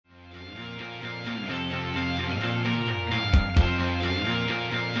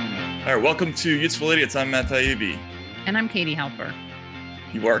All right, welcome to Useful Idiots. I'm Matt Taibbi. And I'm Katie Halper.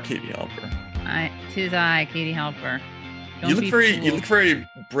 You are Katie Halper. Tis I, Katie Halper. You look very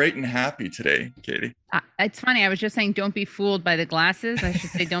bright and happy today, Katie. It's funny. I was just saying, don't be fooled by the glasses. I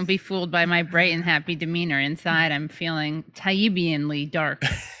should say, don't be fooled by my bright and happy demeanor. Inside, I'm feeling Taibbianly dark.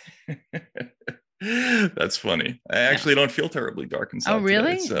 That's funny. I actually don't feel terribly dark inside. Oh,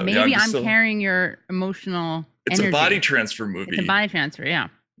 really? Today, so, maybe I'm carrying your emotional. It's energy. A body transfer movie. It's a body transfer, yeah.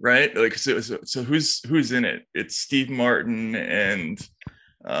 Right? Like, so who's in it? It's Steve Martin and.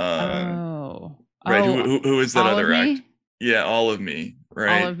 Right. Who is that other actor? Yeah, All of Me.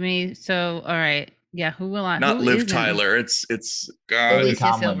 Right. All of Me. So, all right. Yeah. Who will I? Not Liv Tyler. It's Lily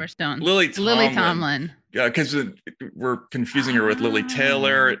Tomlin. Silverstone. Lily Tomlin. Yeah, because we're confusing her with Lily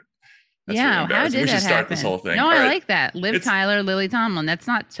Taylor. That's yeah. How did that happen? We should start this whole thing. No, I like that. Liv Tyler, Lily Tomlin. That's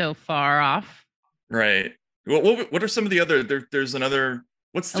not so far off. Right. What are some of the other? There's another.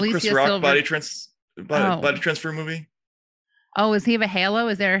 What's the Alicia Chris Rock Silver. body transfer movie? Oh, is he have a halo?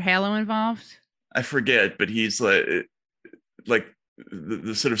 Is there a halo involved? I forget, but he's like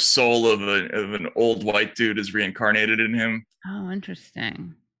the sort of soul of an old white dude is reincarnated in him. Oh,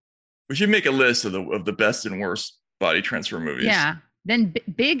 interesting. We should make a list of the best and worst body transfer movies. Yeah. Then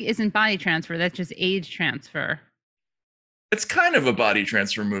Big isn't body transfer. That's just age transfer. It's kind of a body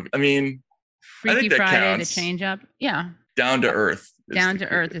transfer movie. I mean, Freaky I think that Friday, counts. The Change Up. Yeah. Down to Earth. Down to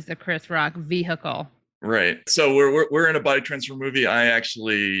Earth is the Chris Rock vehicle. Right. So we're in a body transfer movie.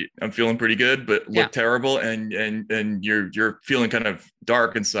 I'm feeling pretty good, but look terrible, and you're feeling kind of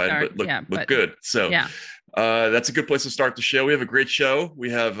dark inside, but look good. So that's a good place to start the show. We have a great show. We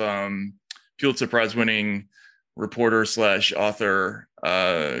have Pulitzer Prize winning reporter / author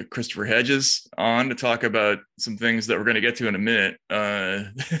Christopher Hedges on to talk about some things that we're going to get to in a minute.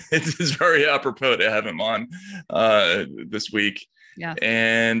 It is very apropos to have him on this week. Yeah,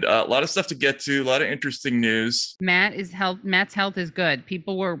 and a lot of stuff to get to, a lot of interesting news. Matt's health is good.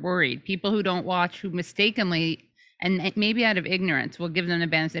 People were worried. People who don't watch, who mistakenly, and maybe out of ignorance, we'll give them the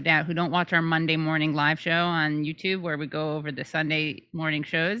benefit of the doubt, who don't watch our Monday morning live show on YouTube where we go over the Sunday morning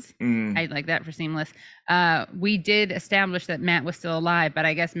shows. I like that for Seamless. We did establish that Matt was still alive, but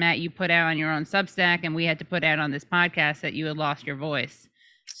I guess, Matt, you put out on your own Substack, and we had to put out on this podcast that you had lost your voice.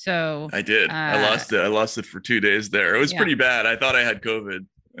 So I did. I lost it for 2 days there. It was pretty bad. I thought I had COVID.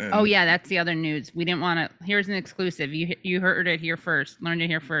 Oh yeah, that's the other news. We didn't want to. Here's an exclusive. You heard it here first. Learned it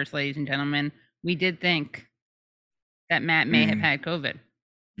here first, ladies and gentlemen. We did think that Matt may have had COVID.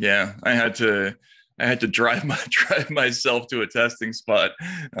 Yeah, I had to drive myself to a testing spot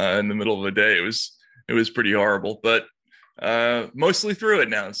in the middle of the day. It was pretty horrible, but mostly through it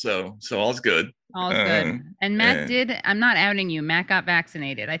now. So all's good. All's good. And Matt I'm not outing you. Matt got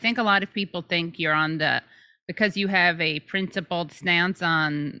vaccinated. I think a lot of people think you're because you have a principled stance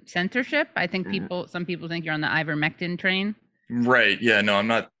on censorship. I think some people think you're on the ivermectin train. Right. Yeah. No, I'm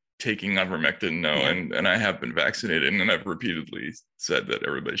not taking ivermectin. No. Yeah. And I have been vaccinated, and I've repeatedly said that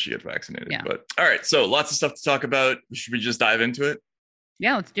everybody should get vaccinated. Yeah. But all right. So lots of stuff to talk about. Should we just dive into it?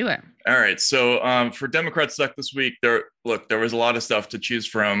 Yeah, let's do it. All right. So for Democrat Stuck this week, there was a lot of stuff to choose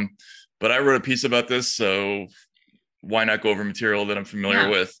from, but I wrote a piece about this, so why not go over material that I'm familiar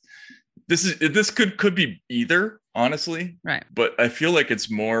with? This could be either, honestly. Right. But I feel like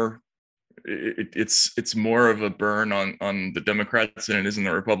it's more of a burn on the Democrats than it is in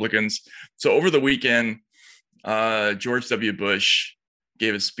the Republicans. So over the weekend, George W. Bush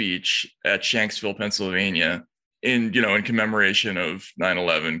gave a speech at Shanksville, Pennsylvania, in commemoration of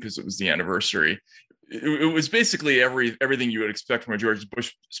 9/11, because it was the anniversary. It was basically everything you would expect from a George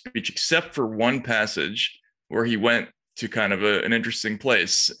Bush speech, except for one passage where he went to kind of an interesting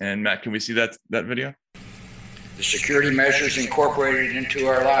place. And Matt, can we see that video? The security measures incorporated into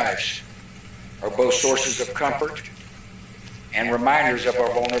our lives are both sources of comfort and reminders of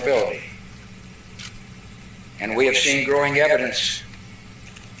our vulnerability. And we have seen growing evidence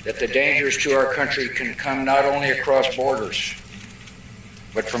that the dangers to our country can come not only across borders,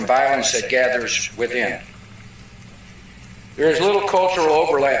 but from violence that gathers within. There is little cultural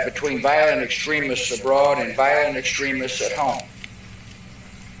overlap between violent extremists abroad and violent extremists at home.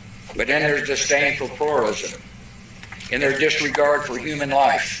 But in their disdain for pluralism, in their disregard for human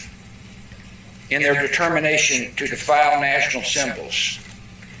life, in their determination to defile national symbols,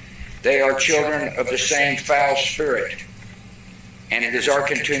 they are children of the same foul spirit, and it is our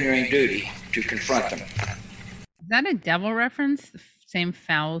continuing duty to confront them. Is that a devil reference? The same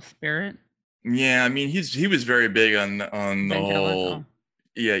foul spirit? Yeah, I mean, he was very big on the whole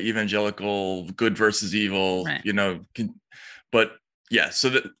evangelical good versus evil, right. But Yeah, so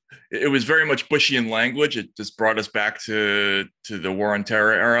that it was very much Bushian language. It just brought us back to the War on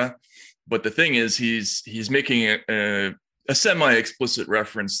Terror era. But the thing is, he's making a semi-explicit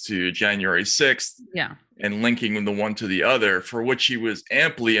reference to January 6th, and linking the one to the other, for which he was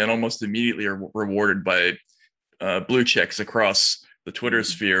amply and almost immediately rewarded by blue checks across the Twitter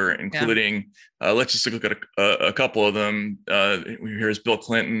sphere, including let's just look at a couple of them. Here's Bill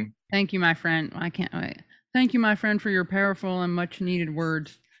Clinton. Thank you, my friend. I can't wait. Thank you, my friend, for your powerful and much needed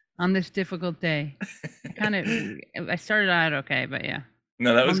words on this difficult day. I started out okay, but yeah.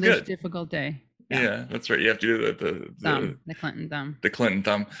 No, that was on good. This difficult day. Yeah, that's right. You have to do the Clinton thumb. The Clinton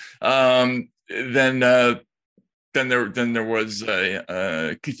thumb. Then there was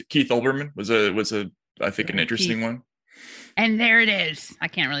Keith Olbermann was I think an interesting one. And there it is. I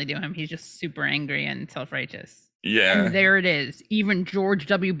can't really do him. He's just super angry and self-righteous. Yeah. And there it is. Even George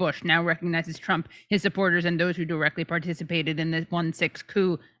W. Bush now recognizes Trump, his supporters, and those who directly participated in the 1/6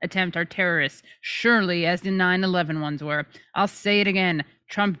 coup attempt are terrorists, surely as the 9/11 ones were. I'll say it again.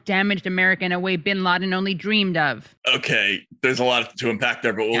 Trump damaged America in a way bin Laden only dreamed of. Okay, there's a lot to unpack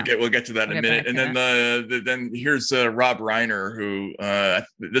there, but we'll get to that in a minute. And then here's Rob Reiner, who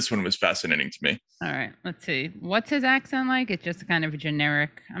this one was fascinating to me. All right, let's see. What's his accent like? It's just kind of a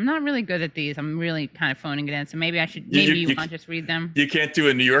generic. I'm not really good at these. I'm really kind of phoning it in. So maybe I should. Maybe you want to just read them. You can't do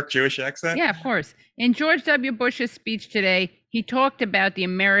a New York Jewish accent? Yeah, of course. In George W. Bush's speech today, he talked about the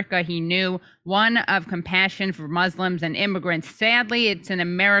America he knew, one of compassion for Muslims and immigrants. Sadly, it's an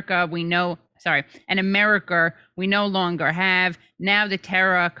America we no longer have. Now the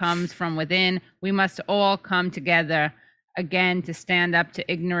terror comes from within. We must all come together again to stand up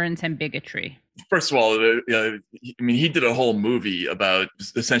to ignorance and bigotry. First of all, he did a whole movie about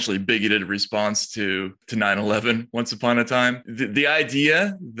essentially bigoted response to 9/11 once upon a time. The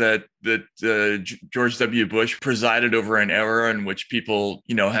idea that George W. Bush presided over an era in which people,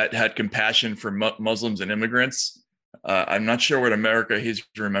 had compassion for Muslims and immigrants. I'm not sure what America he's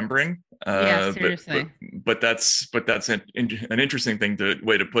remembering. Seriously. But that's an interesting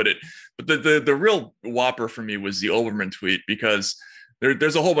way to put it. But the real whopper for me was the Olbermann tweet, because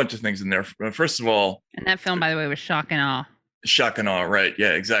there's a whole bunch of things in there. First of all, and that film, by the way, was shock and awe. Shock and awe, right?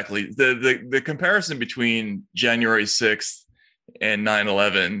 Yeah, exactly. The comparison between January 6th and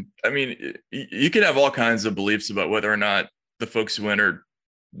 9/11. I mean, you can have all kinds of beliefs about whether or not the folks who entered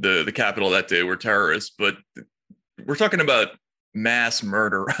the Capitol that day were terrorists, but we're talking about mass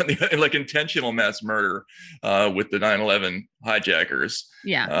murder, like intentional mass murder with the 9/11 hijackers.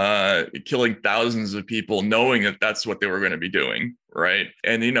 Yeah. Killing thousands of people, knowing that that's what they were going to be doing, right?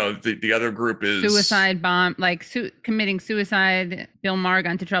 And the other group is suicide bomb, committing suicide. Bill Maher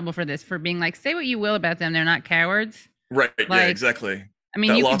got into trouble for this, for being like, say what you will about them, they're not cowards. Right. Yeah. Exactly. I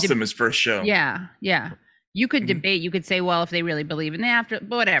mean, that lost him his first show. Yeah. Yeah. You could debate. You could say, well, if they really believe in the after,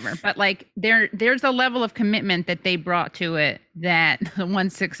 whatever. But there's a level of commitment that they brought to it that the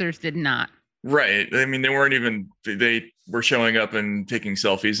 1/6ers did not. Right. I mean, they were showing up and taking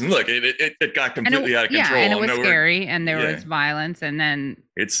selfies, and look, it got completely out of control. Yeah, and it was scary, and there was violence, and then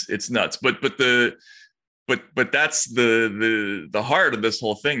it's nuts. But that's the heart of this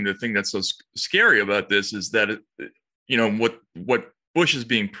whole thing. The thing that's so scary about this is that what Bush is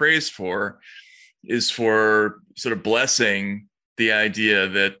being praised for is for sort of blessing the idea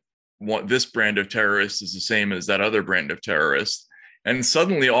that this brand of terrorist is the same as that other brand of terrorist. And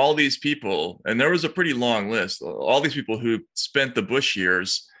suddenly all these people, and there was a pretty long list, all these people who spent the Bush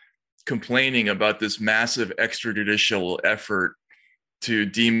years complaining about this massive extrajudicial effort to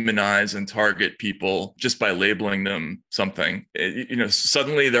demonize and target people just by labeling them something.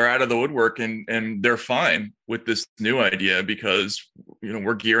 Suddenly they're out of the woodwork and they're fine with this new idea, because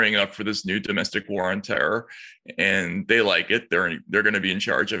we're gearing up for this new domestic war on terror, and they like it. They're going to be in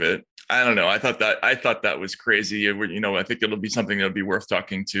charge of it. I don't know. I thought that was crazy. I think it'll be something that'll be worth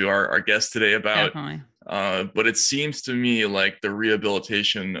talking to our guest today about. Definitely. But it seems to me like the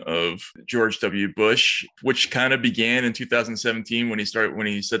rehabilitation of George W. Bush, which kind of began in 2017 when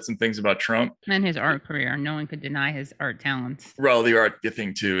he said some things about Trump and his art career. No one could deny his art talents. Well, the art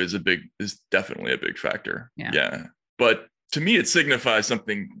thing too is definitely a big factor. Yeah. But to me, it signifies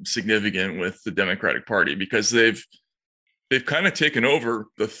something significant with the Democratic Party, because they've kind of taken over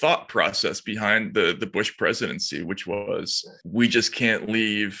the thought process behind the Bush presidency, which was, we just can't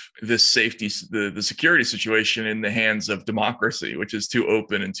leave this the security situation in the hands of democracy, which is too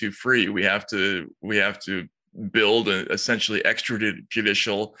open and too free. We have to build an essentially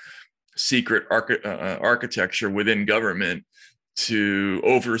extrajudicial secret architecture within government to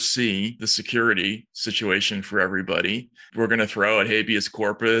oversee the security situation for everybody. We're going to throw out habeas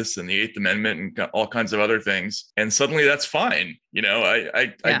corpus and the Eighth Amendment and all kinds of other things. And suddenly that's fine. You know,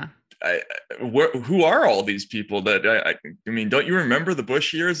 who are all these people that I mean, don't you remember the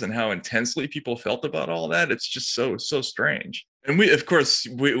Bush years and how intensely people felt about all that? It's just so strange. And we, of course,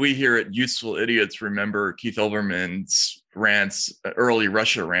 we here at Useful Idiots remember Keith Olbermann's rants, early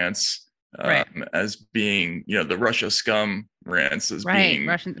Russia rants, as being, you know, the Russia scum rants as being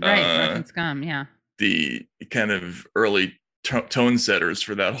Russian scum, the kind of early tone setters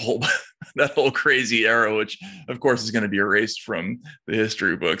for that whole crazy era, which of course is going to be erased from the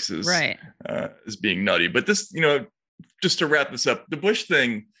history books as being nutty. But this, you know, just to wrap this up, the Bush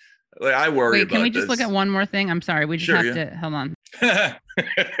thing, like, I worry about. Can we just look at one more thing? I'm sorry, we just have to hold on.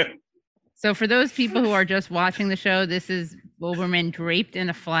 So for those people who are just watching the show, this is Olbermann draped in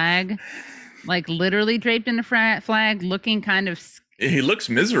a flag, like literally draped in a flag, looking kind of. He looks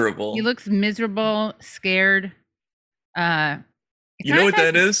miserable. He looks miserable, scared. You know what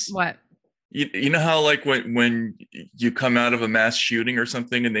that is? What? You know how, like, when you come out of a mass shooting or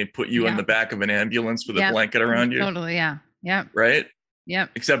something and they put you in the back of an ambulance with a blanket around you? Totally, yeah. Yep. Right?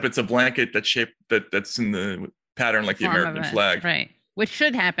 Yep. Except it's a blanket that's in the pattern like the American flag. Right. Which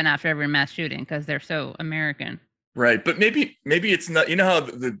should happen after every mass shooting because they're so American. Right. But maybe it's not. You know how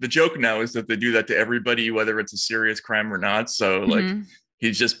the joke now is that they do that to everybody, whether it's a serious crime or not. So like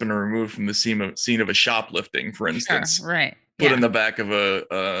he's just been removed from the scene of a shoplifting, for instance. Sure, right. Put in the back of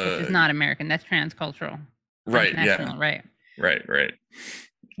which is not American. That's transcultural. Right. Yeah. Right. Right.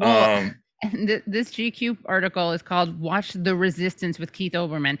 Well, and this GQ article is called "Watch the Resistance with Keith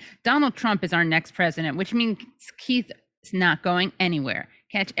Olbermann." Donald Trump is our next president, which means Keith is not going anywhere.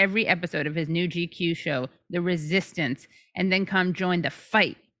 Catch every episode of his new GQ show, The Resistance, and then come join the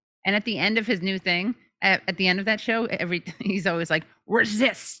fight. And at the end of his new thing, at the end of that show, he's always like,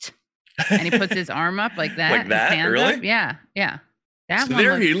 "Resist," and he puts his arm up like that. Like that, really? Up. Yeah. So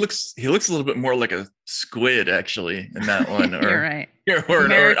there he looks a little bit more like a squid, actually, in that one. Or, You're right. Or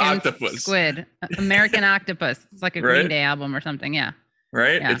an octopus. Squid. American octopus. It's like a Green Day album or something. Yeah.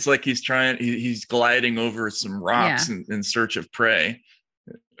 Right? Yeah. It's like he's gliding over some rocks in search of prey.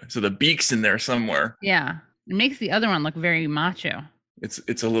 So the beak's in there somewhere. Yeah. It makes the other one look very macho.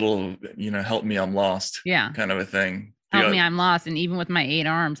 It's a little, you know, help me, I'm lost. Yeah. Kind of a thing. Help me, I'm lost. And even with my 8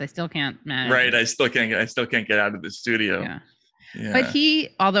 arms, I still can't manage. Right. I still can't get out of the studio. Yeah. But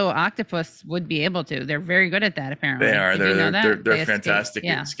although octopus would be able to, they're very good at that. Apparently, they are. They're fantastic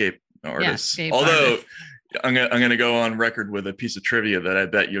escape artists. Although I'm gonna go on record with a piece of trivia that I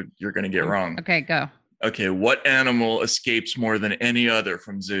bet you're gonna get wrong. Okay, go. Okay, what animal escapes more than any other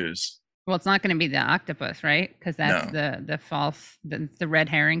from zoos? Well, it's not going to be the octopus, right? Because that's the false, the red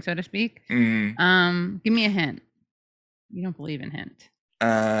herring, so to speak. Mm-hmm. Give me a hint. You don't believe in hint.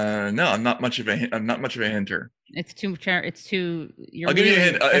 No, I'm not much of a hinter. It's too. I'll give you a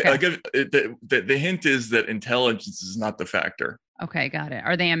hint. Okay. I'll give the hint is that intelligence is not the factor. Okay, got it.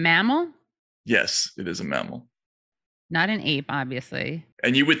 Are they a mammal? Yes, it is a mammal. Not an ape, obviously.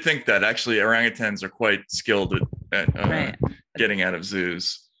 And you would think that actually orangutans are quite skilled at getting out of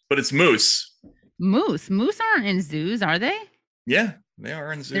zoos. But it's moose. Moose aren't in zoos, are they? Yeah, they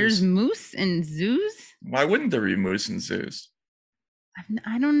are in zoos. There's moose in zoos? Why wouldn't there be moose in zoos?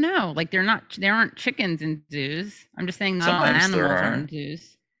 I don't know. Like there aren't chickens in zoos. I'm just saying not all animals are in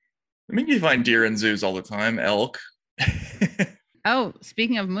zoos. I mean, you find deer in zoos all the time, elk. Oh,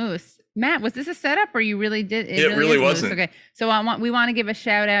 speaking of moose, Matt, was this a setup or you really did? It really wasn't. Okay, so we want to give a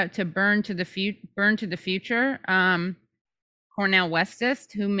shout out to Burn to the Future, Cornell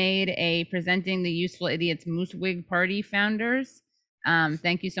Westist, who made a Presenting the Useful Idiots Moose Wig Party founders.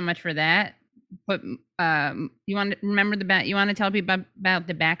 Thank you so much for that. You want to remember you want to tell people about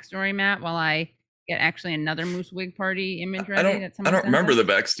the backstory, Matt, while I get actually another Moose Wig Party image ready? I don't remember the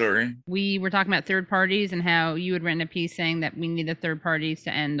backstory. We were talking about third parties and how you had written a piece saying that we needed third parties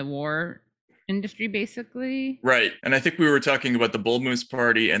to end the war industry, basically. Right. And I think we were talking about the Bull Moose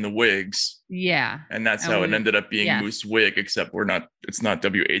Party and the Wigs. Yeah. And that's how it ended up being Moose Wig, except it's not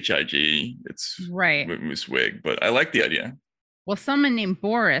WHIG. It's Moose Wig. But I like the idea. Well, someone named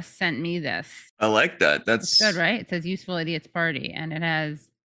Boris sent me this. I like that. That's good, right? It says Useful Idiots Party, and it has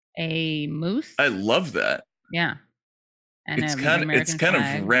a moose. I love that. Yeah. And it's kind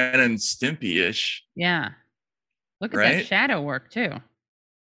of Ren and Stimpy-ish. Yeah. Look at that shadow work too.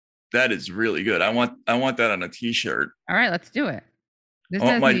 That is really good. I want that on a t-shirt. All right, let's do it.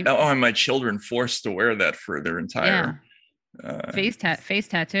 I want my children forced to wear that for their entire face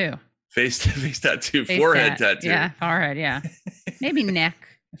tattoo. Face tattoo, forehead tattoo. Yeah, forehead, yeah. Maybe neck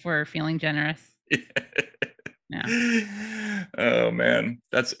if we're feeling generous. Yeah. Oh man,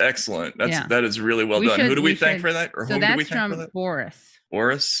 that's excellent. That is really well done. Who do we thank for that? Or so whom do we thank for that? Boris.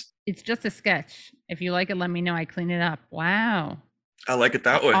 Boris. It's just a sketch. If you like it, let me know. I clean it up. Wow. I like it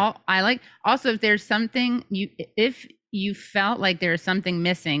that way. I like also if there's something if you felt like there's something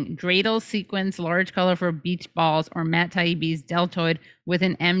missing, dreidel sequence, large colorful beach balls, or Matt Taibbi's deltoid with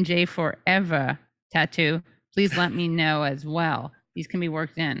an MJ Forever tattoo, please let me know as well. These can be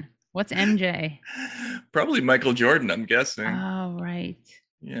worked in. What's MJ? Probably Michael Jordan, I'm guessing. Oh, right.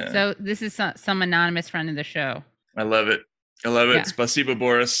 Yeah. So this is some anonymous friend of the show. I love it. Yeah. Spasibo,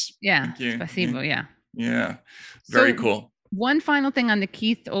 Boris. Yeah. Spasibo, yeah. Yeah. Very cool. One final thing on the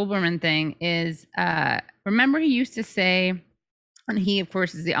Keith Olbermann thing is, remember he used to say, and he, of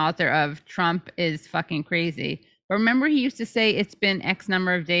course, is the author of Trump is fucking crazy. But remember he used to say it's been X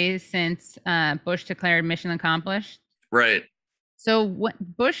number of days since Bush declared mission accomplished? Right. So what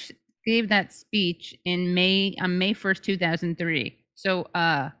Bush gave that speech on May 1st, 2003. So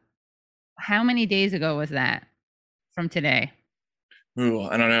how many days ago was that from today? Ooh,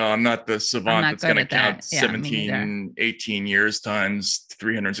 I don't know. I'm not the savant that's going to count 17, 18 years times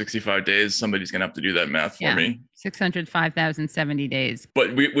 365 days. Somebody's going to have to do that math for me. 605,070 days.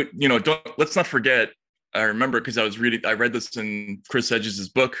 But we let's not forget. I remember because I read this in Chris Hedges'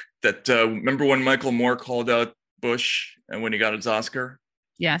 book that remember when Michael Moore called out Bush and when he got his Oscar?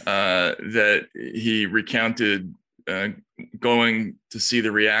 Yes. That he recounted going to see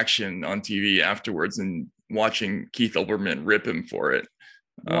the reaction on TV afterwards and watching Keith Olbermann rip him for it.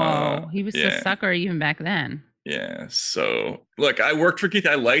 Whoa, he was a sucker even back then. Yeah. So look, I worked for Keith.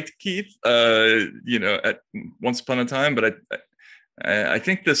 I liked Keith, at once upon a time, but I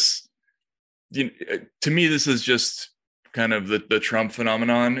think this, to me, this is just kind of the Trump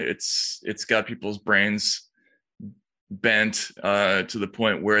phenomenon. It's got people's brains bent to the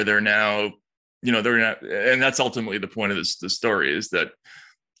point where they're now, they're not, and that's ultimately the point of the story is that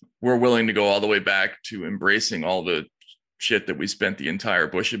we're willing to go all the way back to embracing all the shit that we spent the entire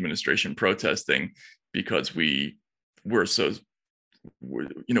Bush administration protesting because we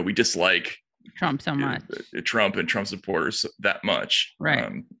dislike Trump so much, Trump and Trump supporters that much,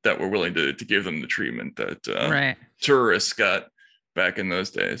 right? That we're willing to give them the treatment that tourists got back in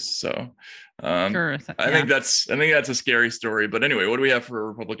those days. So tourists, I think that's a scary story. But anyway, what do we have for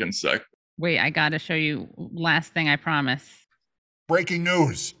Republican sec? Wait, I got to show you last thing, I promise. Breaking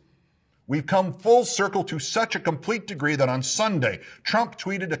news. We've come full circle to such a complete degree that on Sunday, Trump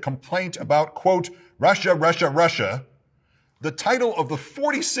tweeted a complaint about, quote, Russia, Russia, Russia. The title of the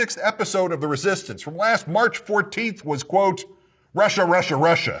 46th episode of The Resistance from last March 14th was, quote, Russia, Russia,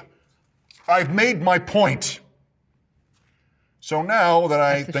 Russia. I've made my point. So now that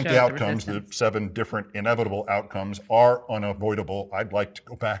I think the outcomes, the 7 different inevitable outcomes, are unavoidable, I'd like to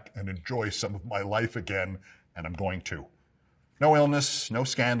go back and enjoy some of my life again, and I'm going to. No illness, no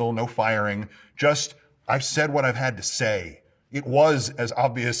scandal, no firing. Just, I've said what I've had to say. It was as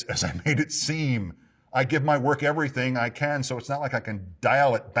obvious as I made it seem. I give my work everything I can, so it's not like I can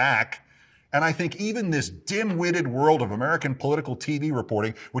dial it back. And I think even this dim-witted world of American political TV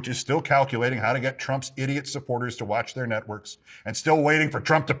reporting, which is still calculating how to get Trump's idiot supporters to watch their networks and still waiting for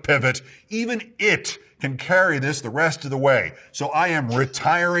Trump to pivot, even it can carry this the rest of the way. So I am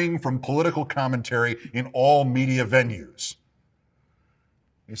retiring from political commentary in all media venues.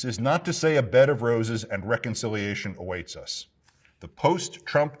 This is not to say a bed of roses and reconciliation awaits us. The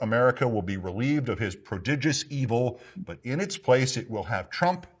post-Trump America will be relieved of his prodigious evil, but in its place it will have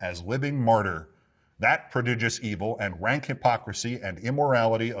Trump as living martyr. That prodigious evil and rank hypocrisy and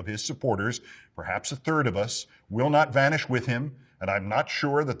immorality of his supporters, perhaps a third of us, will not vanish with him, and I'm not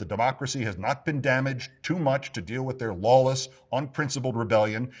sure that the democracy has not been damaged too much to deal with their lawless, unprincipled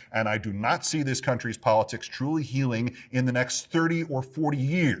rebellion, and I do not see this country's politics truly healing in the next 30 or 40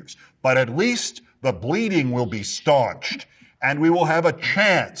 years. But at least the bleeding will be staunched, and we will have a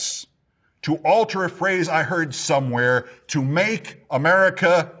chance to alter a phrase I heard somewhere, to make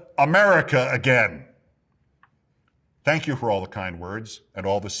America America again. Thank you for all the kind words and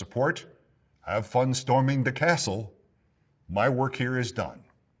all the support. Have fun storming the castle. My work here is done.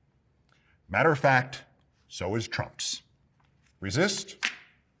 Matter of fact, so is Trump's. Resist,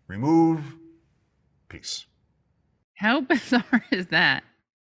 remove, peace. How bizarre is that?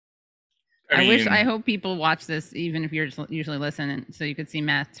 I hope people watch this, even if you're just usually listening, so you could see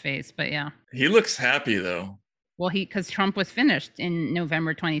Matt's face. But yeah, he looks happy though. Well, because Trump was finished in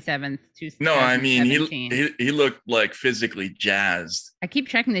November 27th. No, I mean he looked like physically jazzed. I keep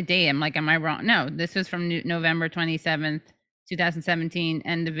checking the date. I'm like, am I wrong? No, this was from November 27th, 2017,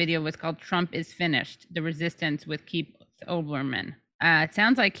 and the video was called "Trump is Finished: The Resistance with Keith Olbermann." It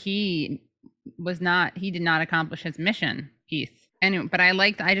sounds like he he did not accomplish his mission, Keith. Anyway, but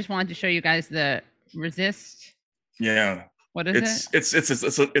I just wanted to show you guys the resist. Yeah. What is it?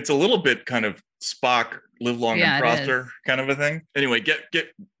 It's a little bit kind of Spock, live long and prosper kind of a thing. Anyway,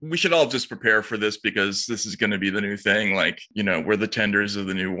 we should all just prepare for this, because this is going to be the new thing. Like, we're the tenders of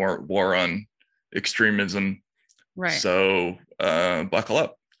the new war on extremism. Right. So buckle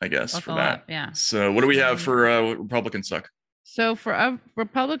up, I guess, for that. Yeah. So what do we have for Republican Suck? So for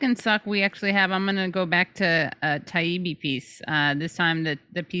Republican Suck, we actually have, I'm going to go back to a Taibbi piece. This time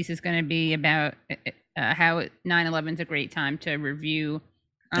the piece is going to be about how 9/11 is a great time to review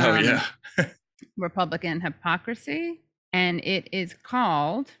Republican hypocrisy. And it is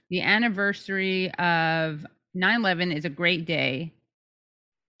called "The Anniversary of 9/11 is a Great Day."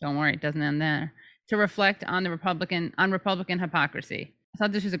 Don't worry, it doesn't end there. To reflect on Republican hypocrisy. I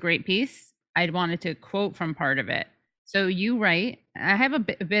thought this was a great piece. I wanted to quote from part of it. So you write, I have a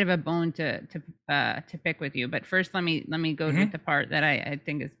bit of a bone to pick with you, but first let me go with the part that I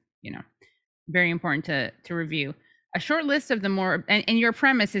think is very important to review. A short list of the more, and your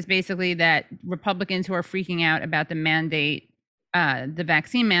premise is basically that Republicans who are freaking out about the mandate, the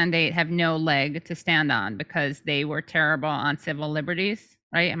vaccine mandate, have no leg to stand on because they were terrible on civil liberties.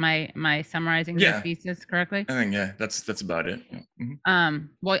 Right? Am I summarizing your thesis correctly? I think that's about it. Yeah. Mm-hmm.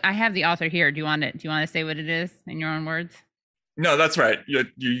 Well, I have the author here. Do you want to say what it is in your own words? No, that's right. You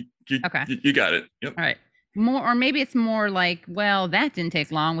okay. You got it. Yep. All right. Or maybe it's more like, well, that didn't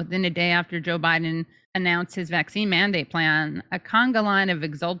take long. Within a day after Joe Biden announced his vaccine mandate plan, a conga line of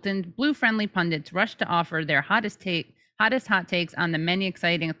exultant, blue-friendly pundits rushed to offer their hottest hot takes on the many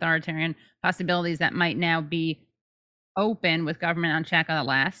exciting authoritarian possibilities that might now be open with government on check on the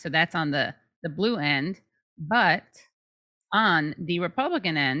last. So that's on the blue end. But on the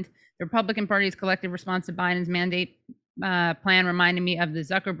Republican end, the Republican Party's collective response to Biden's mandate plan reminded me of the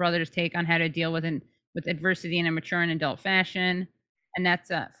Zucker brothers' take on how to deal with adversity in a mature and adult fashion. And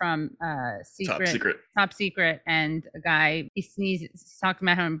that's from Top Secret. And a guy, he sneezes, talks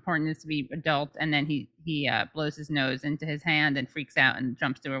about how important it is to be adult, and then he blows his nose into his hand and freaks out and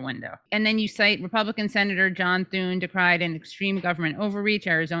jumps through a window. And then you cite Republican Senator John Thune decried an extreme government overreach.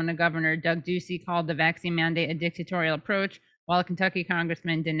 Arizona Governor Doug Ducey called the vaccine mandate a dictatorial approach, while a Kentucky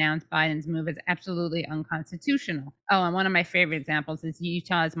congressman denounced Biden's move as absolutely unconstitutional. Oh, and one of my favorite examples is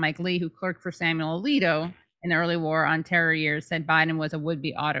Utah's Mike Lee, who clerked for Samuel Alito in the early war on terror years, said Biden was a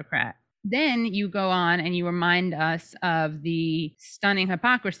would-be autocrat. Then you go on and you remind us of the stunning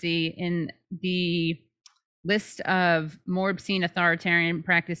hypocrisy in the list of more obscene authoritarian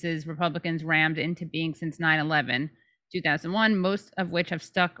practices Republicans rammed into being since 9/11, 2001, most of which have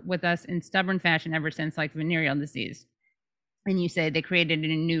stuck with us in stubborn fashion ever since, like venereal disease. And you say they created a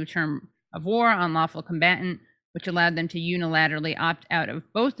new term of war, unlawful combatant, which allowed them to unilaterally opt out of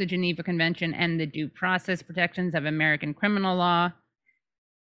both the Geneva Convention and the due process protections of American criminal law.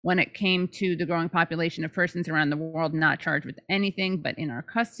 When it came to the growing population of persons around the world not charged with anything but in our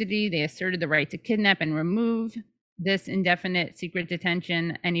custody, they asserted the right to kidnap and remove this indefinite secret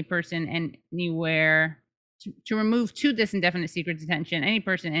detention any person anywhere, to remove to this indefinite secret detention any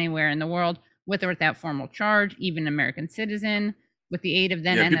person anywhere in the world with or without formal charge, even an American citizen. With the aid of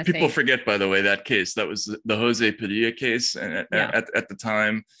then NSA. People forget, by the way, that case. That was the Jose Padilla case, and at the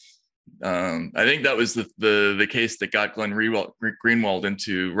time, I think that was the case that got Glenn Greenwald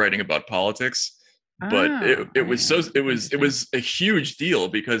into writing about politics. But it was a huge deal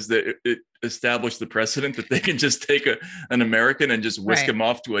because it established the precedent that they can just take an American and just whisk him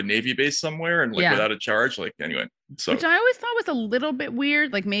off to a Navy base somewhere and without a charge. Anyway, so which I always thought was a little bit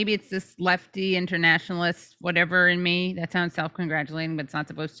weird. Like maybe it's this lefty internationalist whatever in me that sounds self-congratulating, but it's not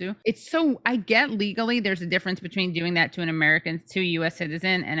supposed to. It's so, I get legally there's a difference between doing that to an American, to a U.S.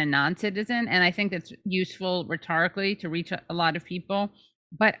 citizen, and a non-citizen, and I think that's useful rhetorically to reach a lot of people.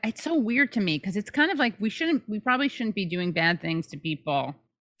 But it's so weird to me because it's kind of like we probably shouldn't be doing bad things to people.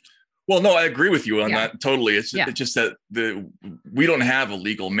 Well, no, I agree with you on that totally. It's just that we don't have a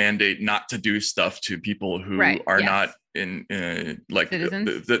legal mandate not to do stuff to people who are not in like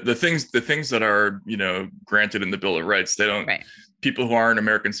the things that are granted in the Bill of Rights. They don't. People who aren't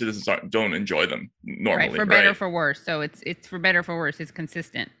American citizens don't enjoy them normally. For better or for worse. So it's for better or for worse. It's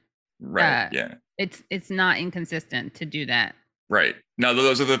consistent. Right. It's not inconsistent to do that. Right. Now,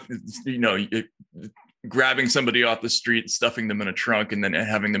 those are the, grabbing somebody off the street, stuffing them in a trunk, and then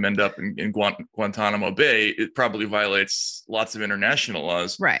having them end up in Guantanamo Bay, it probably violates lots of international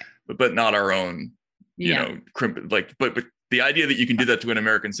laws. Right. But not our own, but the idea that you can do that to an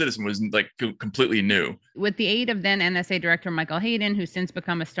American citizen was like completely new. With the aid of then NSA Director Michael Hayden, who's since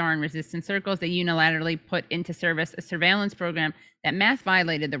become a star in resistance circles, they unilaterally put into service a surveillance program that mass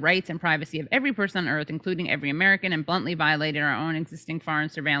violated the rights and privacy of every person on Earth, including every American, and bluntly violated our own existing foreign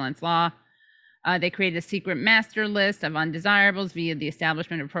surveillance law. They created a secret master list of undesirables via the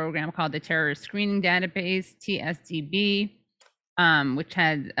establishment of a program called the Terrorist Screening Database, TSDB, which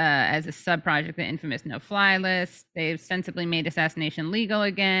had as a sub-project the infamous no-fly list. They ostensibly made assassination legal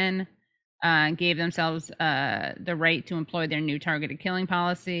again, gave themselves the right to employ their new targeted killing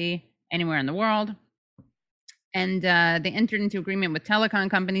policy anywhere in the world. And they entered into agreement with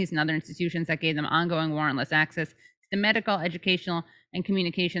telecom companies and other institutions that gave them ongoing warrantless access to the medical, educational, and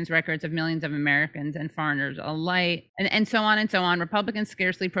communications records of millions of Americans and foreigners alike, and so on and so on. Republicans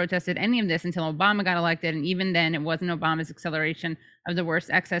scarcely protested any of this until Obama got elected, and even then it wasn't Obama's acceleration of the worst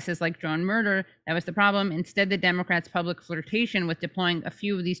excesses like drone murder that was the problem. Instead, the Democrats' public flirtation with deploying a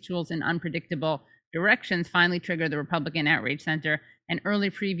few of these tools in unpredictable directions finally triggered the Republican Outrage Center. An early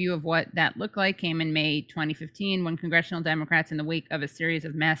preview of what that looked like came in May 2015 when congressional Democrats, in the wake of a series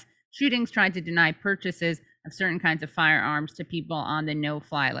of mass shootings, tried to deny purchases of certain kinds of firearms to people on the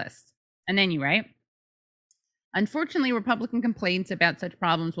no-fly list. And then you write, unfortunately, Republican complaints about such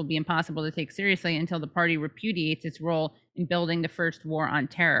problems will be impossible to take seriously until the party repudiates its role in building the first war on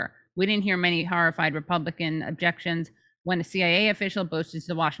terror. We didn't hear many horrified Republican objections when a CIA official boasted to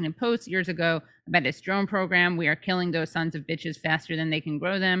the Washington Post years ago about its drone program. We are killing those sons of bitches faster than they can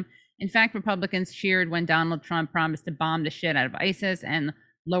grow them. In fact, Republicans cheered when Donald Trump promised to bomb the shit out of ISIS and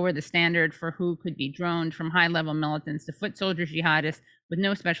lower the standard for who could be droned, from high-level militants to foot soldier jihadists with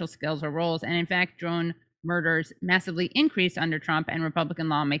no special skills or roles. And in fact, drone murders massively increased under Trump, and Republican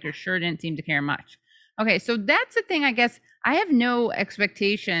lawmakers sure didn't seem to care much. Okay, so that's the thing. I guess I have no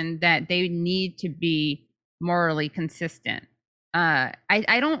expectation that they need to be morally consistent. I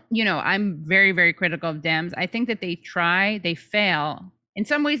don't, I'm very, very critical of Dems. I think that they try, they fail. In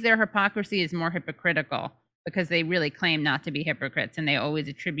some ways, their hypocrisy is more hypocritical because they really claim not to be hypocrites, and they always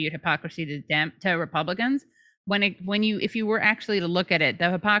attribute hypocrisy to Republicans. If you were actually to look at it,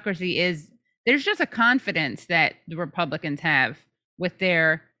 the hypocrisy is, there's just a confidence that the Republicans have with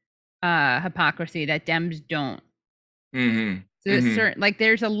their hypocrisy that Dems don't. Mm-hmm. So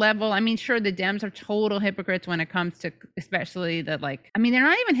there's a level. I mean, sure, the Dems are total hypocrites when it comes to, especially they're not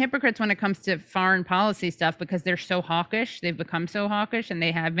even hypocrites when it comes to foreign policy stuff because they're so hawkish. They've become so hawkish, and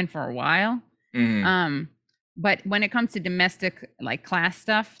they have been for a while. Mm-hmm. But when it comes to domestic class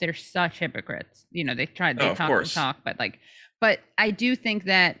stuff, they're such hypocrites. They talk, but I do think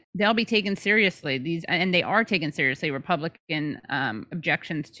that they'll be taken seriously. And they are taken seriously, Republican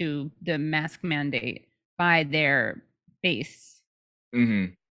objections to the mask mandate by their base.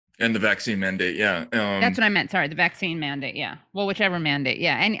 Mm-hmm. And the vaccine mandate, yeah. That's what I meant. Sorry, the vaccine mandate, yeah. Well, whichever mandate,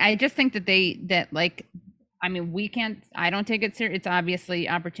 yeah. And I just think that I don't take it serious. It's obviously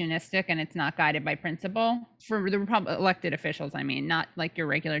opportunistic, and it's not guided by principle for the elected officials. I mean, not like your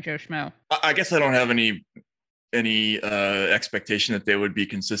regular Joe Schmo. I guess I don't have any expectation that they would be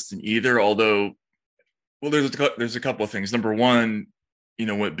consistent either. Although, well, there's a couple of things. Number one,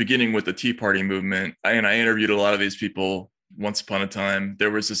 beginning with the Tea Party movement, I interviewed a lot of these people once upon a time.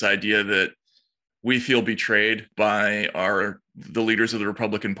 There was this idea that we feel betrayed by the leaders of the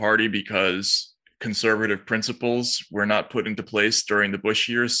Republican Party because conservative principles were not put into place during the Bush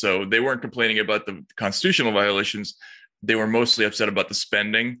years. So they weren't complaining about the constitutional violations. They were mostly upset about the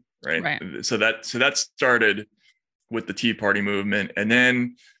spending, right? So that started with the Tea Party movement. And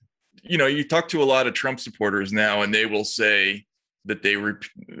then, you talk to a lot of Trump supporters now, and they will say that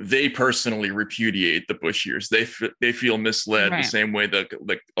they personally repudiate the Bush years. They feel misled the same way that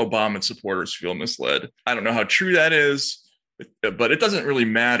Obama supporters feel misled. I don't know how true that is, but it doesn't really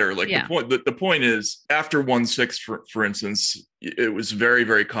matter. The point is, after 1/6, for instance, it was very,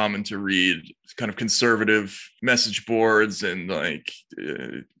 very common to read kind of conservative message boards and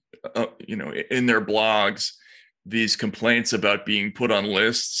in their blogs, these complaints about being put on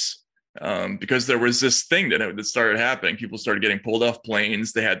lists. Because there was this thing that started happening. People started getting pulled off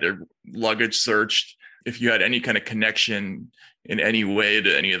planes. They had their luggage searched. If you had any kind of connection in any way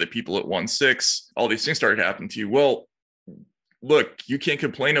to any of the people at 1/6, all these things started happening to you. Well, look, you can't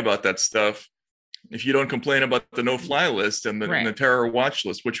complain about that stuff if you don't complain about the no-fly list and the terror watch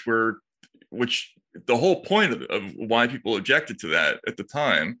list, which the whole point of why people objected to that at the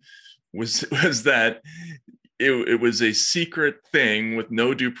time was that it was a secret thing with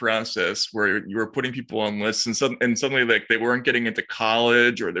no due process where you were putting people on lists and suddenly like they weren't getting into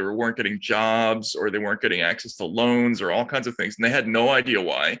college or they weren't getting jobs or they weren't getting access to loans or all kinds of things. And they had no idea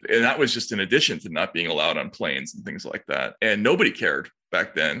why. And that was just in addition to not being allowed on planes and things like that. And nobody cared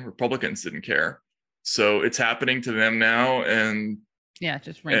back then. Republicans didn't care. So it's happening to them now. And yeah, it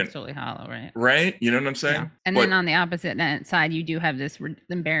just rings totally hollow, right? Right? You know what I'm saying? Yeah. And then on the opposite side, you do have this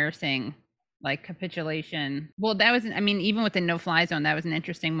embarrassing like capitulation. Well, that was, I mean, even with the no-fly zone, that was an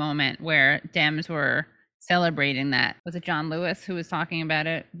interesting moment where Dems were celebrating that. Was it John Lewis who was talking about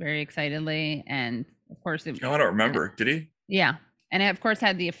it very excitedly? And of course, I don't remember. Did he? Yeah. And it, of course,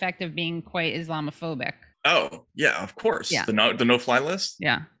 had the effect of being quite Islamophobic. Oh, yeah, of course. Yeah. The no-fly list?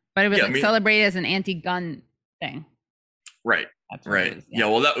 Yeah. But it was celebrated as an anti-gun thing. Right. Right. Yeah.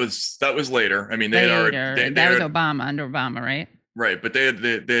 Well, that was later. I mean, that was Obama, under Obama, right? Right, but they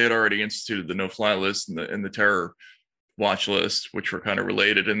had already instituted the no-fly list and the terror watch list, which were kind of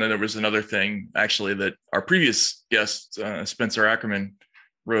related. And then there was another thing actually that our previous guest Spencer Ackerman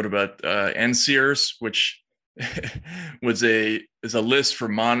wrote about, NSEERS, which is a list for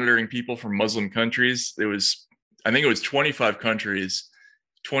monitoring people from Muslim countries. I think it was 25 countries.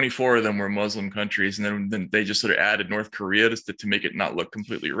 24 of them were Muslim countries, and then they just sort of added North Korea to make it not look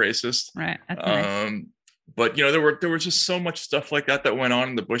completely racist. Right. That's nice. But there was just so much stuff like that went on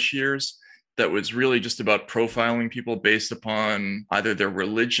in the Bush years that was really just about profiling people based upon either their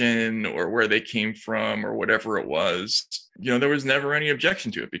religion or where they came from or whatever it was. There was never any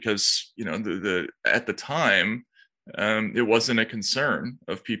objection to it because at the time it wasn't a concern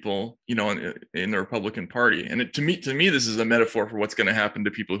of people in the Republican Party. And to me this is a metaphor for what's going to happen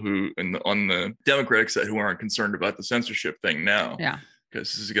to people who on the Democratic side who aren't concerned about the censorship thing now. Yeah.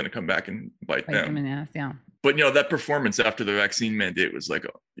 Because this is going to come back and bite them. In the ass, yeah. But that performance after the vaccine mandate was like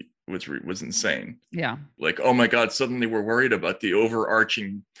was insane. Yeah. Like, oh my God, suddenly we're worried about the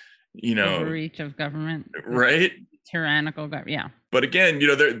overarching, overreach of government. Right. Tyrannical government. Yeah. But again,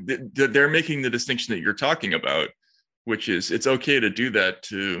 they're making the distinction that you're talking about, which is it's okay to do that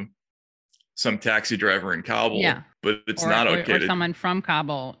to some taxi driver in Kabul. Yeah. But it's not okay to someone from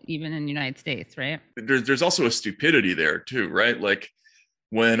Kabul, even in the United States, right? There's also a stupidity there too, right? Like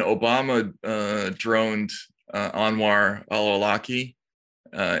when Obama droned Anwar al-Awlaki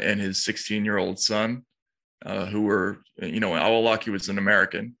and his 16-year-old son, who were, al-Awlaki was an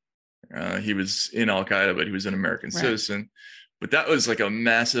American. He was in Al-Qaeda, but he was an American citizen. But that was like a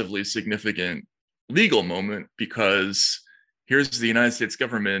massively significant legal moment because here's the United States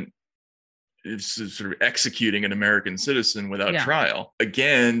government is sort of executing an American citizen without trial.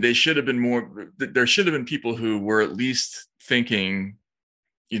 Again, there should have been people who were at least thinking,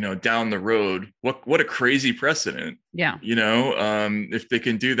 down the road, what a crazy precedent. Yeah. If they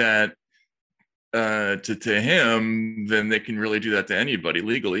can do that to him, then they can really do that to anybody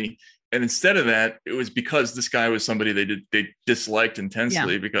legally. And instead of that, it was because this guy was somebody they disliked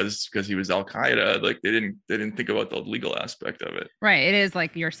intensely because he was Al-Qaeda. Like they didn't think about the legal aspect of it. Right. It is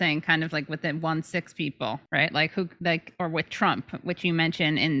like you're saying, kind of like with the 1-6 people, right? Like or with Trump, which you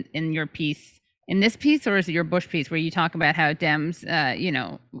mentioned in your piece. In this piece, or is it your Bush piece where you talk about how Dems,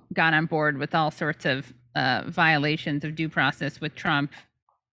 got on board with all sorts of violations of due process with Trump?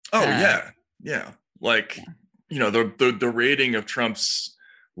 Oh, yeah. Like, the rating of Trump's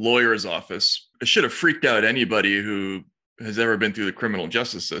lawyer's office, it should have freaked out anybody who has ever been through the criminal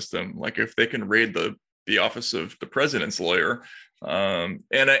justice system. Like if they can raid the office of the president's lawyer. And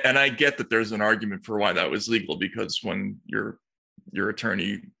I get that there's an argument for why that was legal, because when your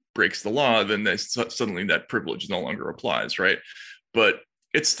attorney breaks the law, then suddenly that privilege no longer applies, right? But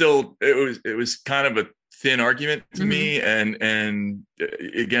it's still it was kind of a thin argument to me, and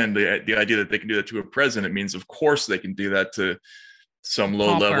again the idea that they can do that to a president means of course they can do that to some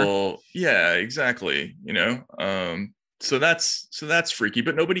low level. Yeah, exactly. So that's freaky,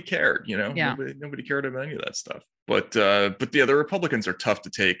 but nobody cared. Nobody cared about any of that stuff. But the other Republicans are tough to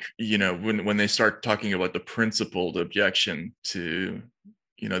take. When they start talking about the principled objection to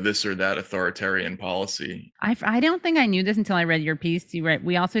this or that authoritarian policy. I don't think I knew this until I read your piece.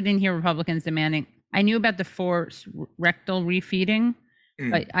 We also didn't hear Republicans demanding. I knew about the forced rectal refeeding,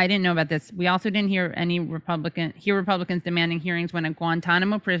 but I didn't know about this. We also didn't hear Republicans demanding hearings when a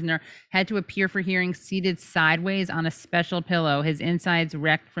Guantanamo prisoner had to appear for hearings seated sideways on a special pillow, his insides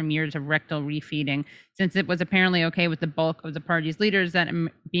wrecked from years of rectal refeeding. Since it was apparently okay with the bulk of the party's leaders that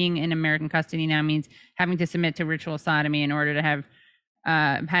being in American custody now means having to submit to ritual sodomy in order to have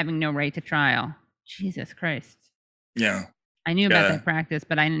having no right to trial. Jesus Christ. Yeah. I knew about that practice,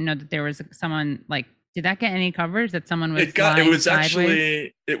 but I didn't know that there was someone like Did that get any coverage that someone was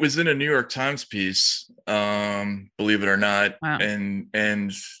it was in a New York Times piece, believe it or not. Wow.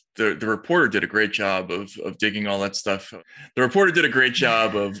 And the reporter did a great job of digging all that stuff. The reporter did a great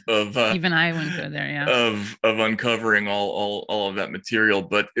job of even I wouldn't go there, yeah. Of uncovering all of that material,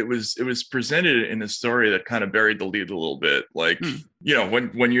 but it was presented in a story that kind of buried the lead a little bit. Like, you know,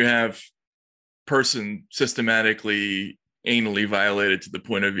 when you have person systematically anally violated to the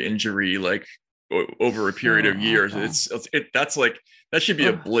point of injury, like over a period of years, that's like, that should be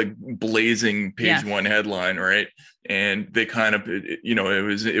a blazing page one headline, right? And they kind of, you know,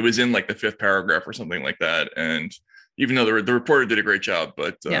 it was in like the 5th paragraph or something like that. And even though the reporter did a great job,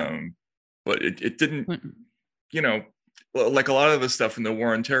 but it didn't, you know, like a lot of the stuff in the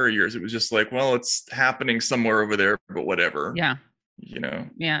War on Terror years, it was just like, well, it's happening somewhere over there, but whatever. Yeah. You know.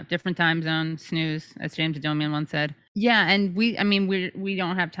 Yeah, different time zone, snooze, as James Adomian once said. Yeah, and we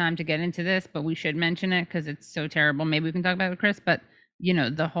don't have time to get into this, but we should mention it because it's so terrible. Maybe we can talk about it, Chris. But you know,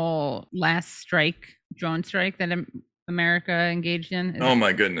 the whole last drone strike that America engaged in. Oh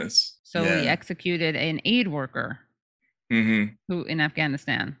my goodness! So he executed an aid worker who in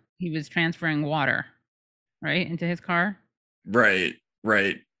Afghanistan. He was transferring water, right, into his car. Right.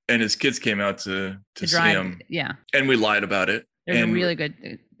 And his kids came out to see him. Yeah. And we lied about it. There's a really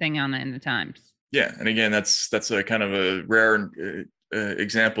good thing on it in the Times. Yeah, and again, that's a kind of a rare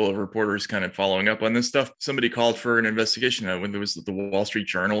example of reporters kind of following up on this stuff. Somebody called for an investigation when there was the Wall Street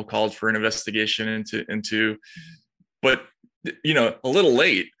Journal called for an investigation into, but you know, a little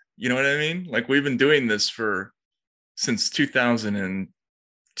late. You know what I mean? Like we've been doing this since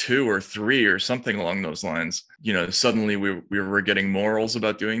 2002 or 3 or something along those lines. You know, suddenly we were getting morals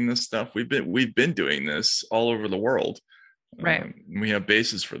about doing this stuff. We've been doing this all over the world. Right. We have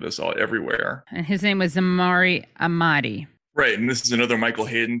bases for this everywhere. And his name was Zammari Ahmadi. Right. And this is another Michael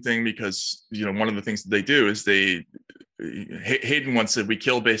Hayden thing because, you know, one of the things that they do is Hayden once said, we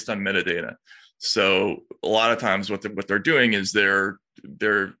kill based on metadata. So a lot of times what they're doing is they're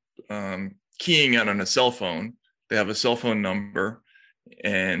keying out on a cell phone. They have a cell phone number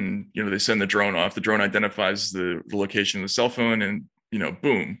and, you know, they send the drone off. The drone identifies the location of the cell phone and, you know,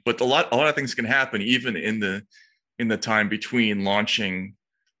 boom. But a lot of things can happen even in the time between launching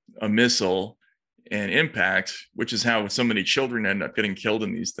a missile and impact, which is how so many children end up getting killed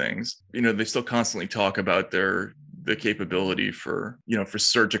in these things. You know, they still constantly talk about the capability for, you know, for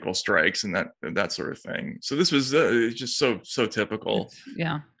surgical strikes and that sort of thing. So this was just so typical.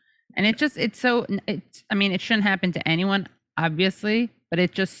 Yeah. And it shouldn't happen to anyone, obviously, but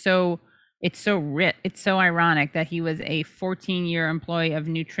it's so ironic that he was a 14-year employee of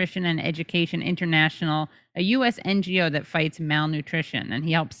Nutrition and Education International, a U.S. NGO that fights malnutrition, and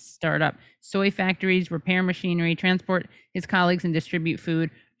he helps start up soy factories, repair machinery, transport his colleagues, and distribute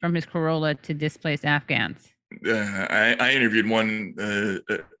food from his Corolla to displaced Afghans. I interviewed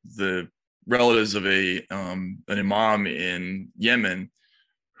the relatives of an imam in Yemen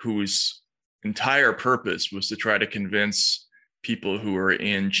whose entire purpose was to try to convince people who are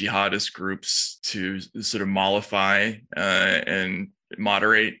in jihadist groups to sort of mollify and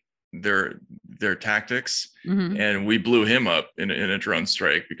moderate their tactics. And we blew him up in a drone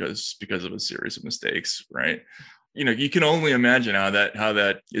strike because of a series of mistakes, right? You know, you can only imagine how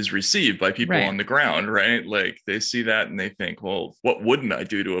that is received by people on the ground, right? Like they see that and they think, well, what wouldn't I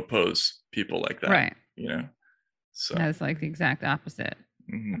do to oppose people like that? Right. You know, so that's like the exact opposite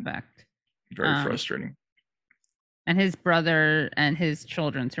effect. Very frustrating. And his brother and his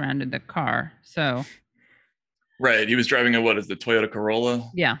children surrounded the car. So, right, he was driving the Toyota Corolla.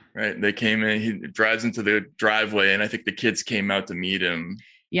 Yeah. Right, they came in. He drives into the driveway, and I think the kids came out to meet him.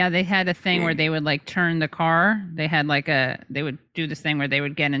 Yeah, they had a thing where they would like turn the car. They had they would do this thing where they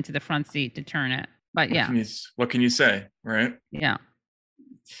would get into the front seat to turn it. But what can you say, right? Yeah.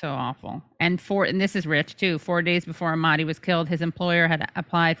 So awful. And this is rich too. 4 days before Ahmadi was killed, his employer had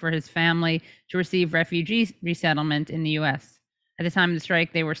applied for his family to receive refugee resettlement in the U.S. At the time of the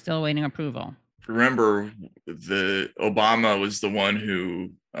strike, they were still awaiting approval. Remember, Obama was the one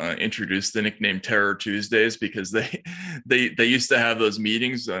who introduced the nickname Terror Tuesdays because they used to have those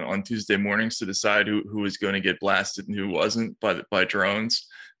meetings on Tuesday mornings to decide who was going to get blasted and who wasn't by drones.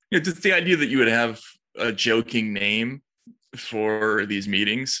 You know, just the idea that you would have a joking name for these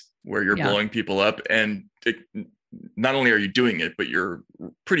meetings where you're blowing people up and not only are you doing it, but you're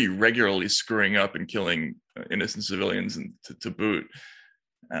pretty regularly screwing up and killing innocent civilians and to boot.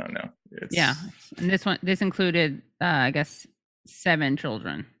 I don't know. And this included, I guess, 7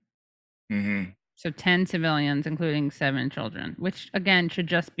 children. So 10 civilians, including 7 children, which again should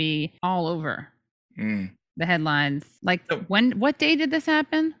just be all over the headlines. Like what day did this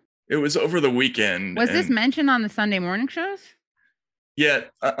happen? It was over the weekend. Was this mentioned on the Sunday morning shows? Yeah,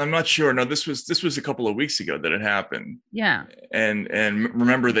 I'm not sure. No, this was a couple of weeks ago that it happened. Yeah. And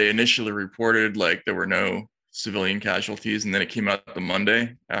remember, they initially reported like there were no civilian casualties, and then it came out the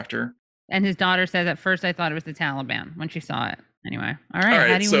Monday after. And his daughter says, at first I thought it was the Taliban when she saw it. Anyway, all right.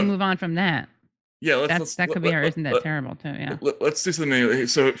 How do we move on from that? Yeah, that could be our Isn't That Terrible too? Yeah. Let's do something.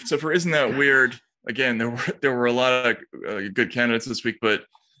 So for Isn't That Weird? Again, there were a lot of good candidates this week, but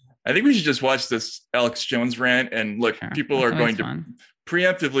I think we should just watch this Alex Jones rant. And look, sure. People are going to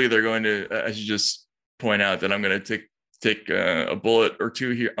preemptively. They're going to. I should just point out that I'm going to take a bullet or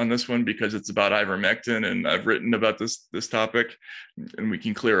two here on this one because it's about ivermectin, and I've written about this topic, and we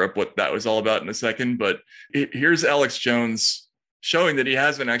can clear up what that was all about in a second. But here's Alex Jones showing that he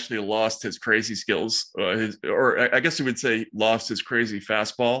hasn't actually lost his crazy skills, or I guess you would say lost his crazy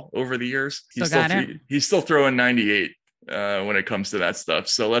fastball over the years. He's still throwing 98 when it comes to that stuff.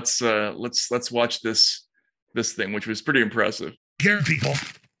 So let's watch this thing, which was pretty impressive. Here, people.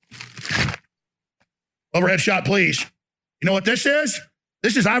 Overhead shot, please. You know what this is?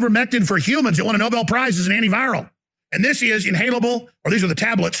 This is ivermectin for humans that won a Nobel Prize as an antiviral. And this is inhalable, or these are the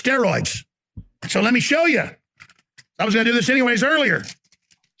tablet steroids. So let me show you. I was going to do this anyways earlier.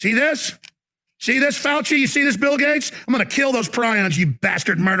 See this? See this, Fauci? You see this, Bill Gates? I'm going to kill those prions, you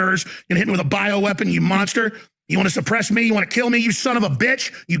bastard murderers. You're going to hit me with a bioweapon, you monster. You want to suppress me? You want to kill me, you son of a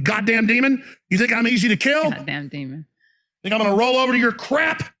bitch? You goddamn demon? You think I'm easy to kill? Goddamn demon. Think I'm going to roll over to your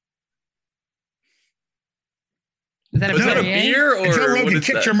crap? Is that a beer? Or Joe Rogan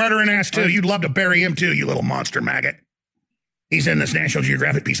kicked your murdering ass, too. You'd love to bury him, too, you little monster maggot. He's in this National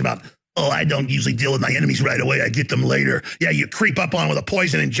Geographic piece about, I don't usually deal with my enemies right away. I get them later. Yeah, you creep up on with a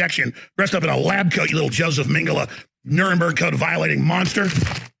poison injection, dressed up in a lab coat, you little Joseph Mengele, Nuremberg Code violating monster.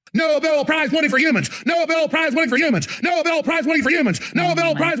 Nobel Prize winning for humans. Nobel Prize winning for humans. Nobel Prize winning for humans.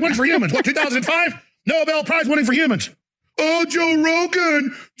 Nobel Prize winning for humans. What, 2005? Nobel Prize winning for humans. Oh, Joe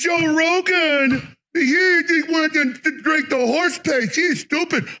Rogan. He went and drank the horse paste. He's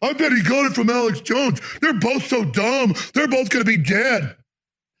stupid. I bet he got it from Alex Jones. They're both so dumb. They're both going to be dead.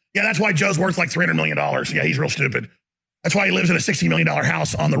 Yeah, that's why Joe's worth like $300 million. Yeah, he's real stupid. That's why he lives in a $60 million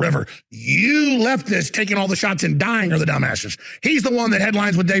house on the river. You leftists taking all the shots and dying are the dumbasses. He's the one that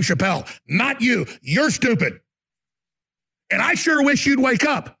headlines with Dave Chappelle, not you. You're stupid. And I sure wish you'd wake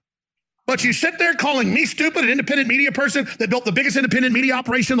up. But you sit there calling me stupid, an independent media person that built the biggest independent media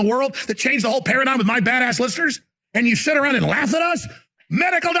operation in the world, that changed the whole paradigm with my badass listeners, and you sit around and laugh at us?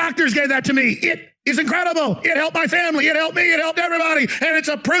 Medical doctors gave that to me. It is incredible. It helped my family. It helped me. It helped everybody. And it's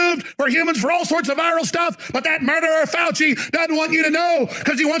approved for humans for all sorts of viral stuff. But that murderer Fauci doesn't want you to know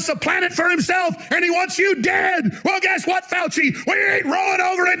because he wants the planet for himself and he wants you dead. Well, guess what, Fauci? We ain't rolling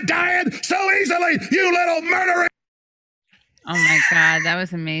over and dying so easily, you little murderer. Oh, my God. That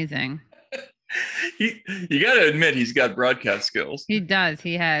was amazing. You got to admit he's got broadcast skills. He does.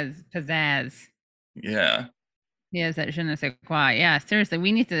 He has pizzazz. Yeah. He has that je ne sais quoi. Yeah, seriously,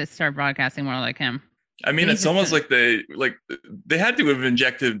 we need to start broadcasting more like him. I mean, it's almost like they had to have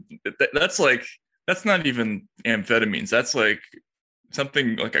injected. That's not even amphetamines. That's like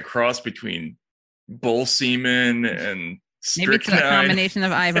something like a cross between bull semen and strychnine. Maybe it's a combination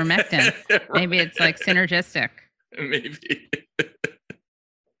of ivermectin. Right. Maybe it's like synergistic. Maybe.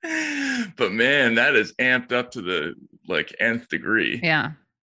 But man, that is amped up to the nth degree. Yeah.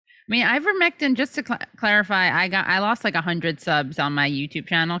 I mean, ivermectin, just to clarify, I lost like 100 subs on my YouTube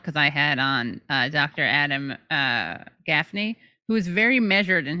channel because I had on Dr. Adam Gaffney, who is very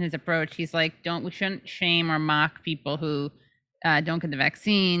measured in his approach. He's like, we shouldn't shame or mock people who don't get the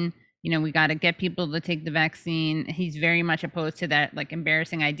vaccine. You know, we got to get people to take the vaccine. He's very much opposed to that like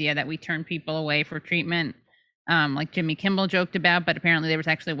embarrassing idea that we turn people away for treatment, like Jimmy Kimmel joked about. But apparently there was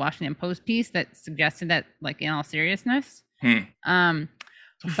actually a Washington Post piece that suggested that, like, in all seriousness.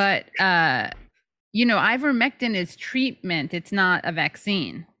 But, you know, ivermectin is treatment. It's not a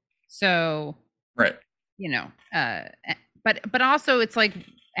vaccine. So, right. You know, but also it's like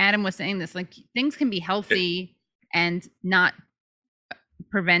Adam was saying this, like things can be healthy and not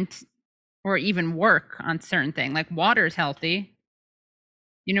prevent or even work on certain things. Like water is healthy.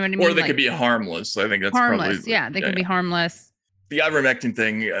 You know what I mean? Or they could be harmless. I think that's harmless. Probably, yeah, they can be harmless. The ivermectin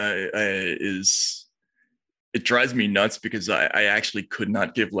thing it drives me nuts because I actually could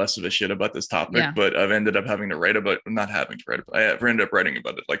not give less of a shit about this topic, but I've ended up having to write about, not having to write about, I've ended up writing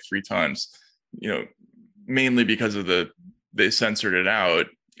about it like 3 times, you know, mainly because of they censored it out.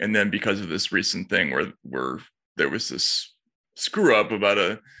 And then because of this recent thing where there was this screw up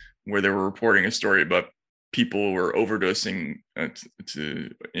about where they were reporting a story about people were overdosing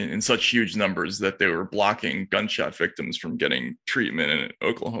in such huge numbers that they were blocking gunshot victims from getting treatment in an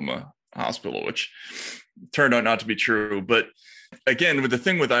Oklahoma hospital, which turned out not to be true. But again, with the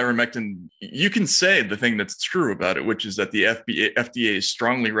thing with ivermectin, you can say the thing that's true about it, which is that the FDA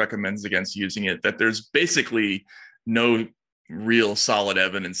strongly recommends against using it, that there's basically no real solid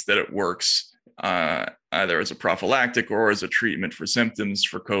evidence that it works either as a prophylactic or as a treatment for symptoms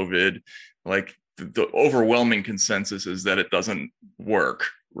for COVID. Like the overwhelming consensus is that it doesn't work,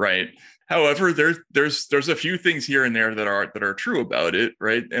 right? However, there's a few things here and there that are true about it,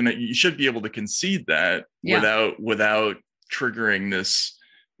 right? And you should be able to concede that without triggering this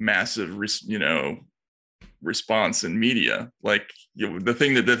massive, response in media. Like the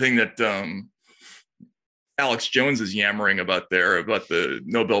thing that Alex Jones is yammering about the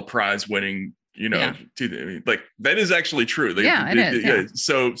Nobel Prize winning, like that is actually true. It is.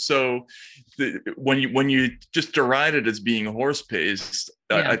 So when you just deride it as being horse paste,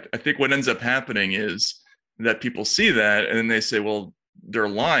 I think what ends up happening is that people see that and then they say, well, they're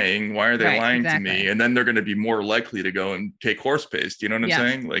lying. Why are they lying to me? And then they're going to be more likely to go and take horse paste. You know what I'm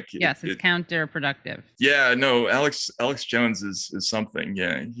saying? Like, yes, it's counterproductive. Yeah, no, Alex Jones is something.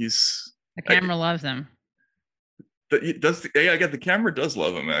 Yeah, the camera loves him. I get the camera does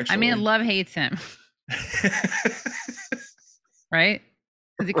love him, actually. I mean, love hates him. Right?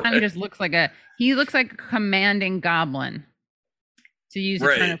 Because he kind of just looks like a commanding goblin, to use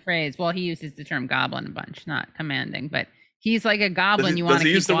a turn of phrase. Well, he uses the term goblin a bunch, not commanding, but he's like a goblin. You want to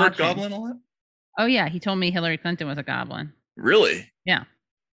keep watching. Does he use the word goblin a lot? Oh yeah, he told me Hillary Clinton was a goblin. Really? Yeah.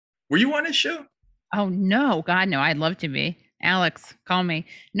 Were you on his show? Oh no, God no! I'd love to be. Alex, call me.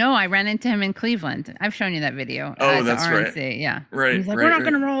 No, I ran into him in Cleveland. I've shown you that video. Oh, that's right. Yeah. Right. He's like, we're not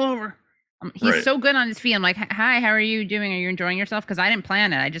going to roll over. He's so good on his feet. I'm like, hi, how are you doing? Are you enjoying yourself? Because I didn't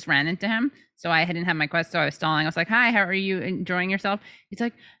plan it. I just ran into him. So I didn't have my quest. So I was stalling. I was like, hi, how are you enjoying yourself? He's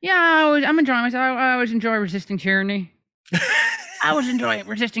like, yeah, I'm enjoying myself. I always enjoy resisting tyranny. I was enjoying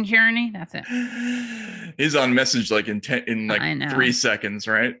resisting tyranny. That's it. He's on message like in 3 seconds,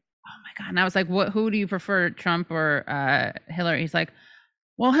 right? Oh my God. And I was like, who do you prefer, Trump or Hillary? He's like,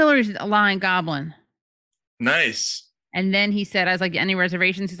 well, Hillary's a lying goblin. Nice. And then he said, I was like, any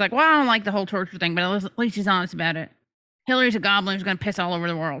reservations? He's like, well, I don't like the whole torture thing, but at least he's honest about it. Hillary's a goblin who's going to piss all over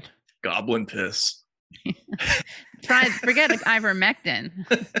the world. Goblin piss. Forget ivermectin.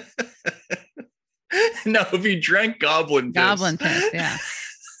 No, if you drank goblin piss, yeah.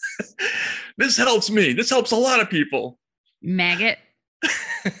 This helps me. This helps a lot of people. Maggot.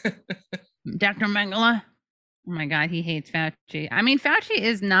 Dr. Mengele. Oh my God, he hates Fauci. I mean, Fauci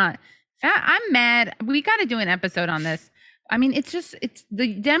is not. I'm mad. We got to do an episode on this. I mean, it's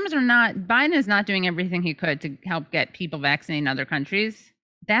the Dems are not. Biden is not doing everything he could to help get people vaccinated in other countries.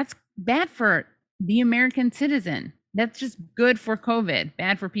 That's bad for the American citizen. That's just good for COVID.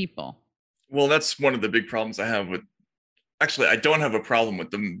 Bad for people. Well, that's one of the big problems I have with. Actually, I don't have a problem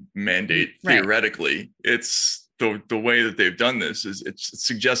with the mandate theoretically. It's the way that they've done this is it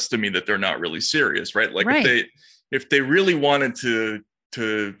suggests to me that they're not really serious, right? Like if they really wanted to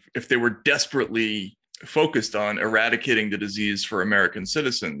if they were desperately focused on eradicating the disease for American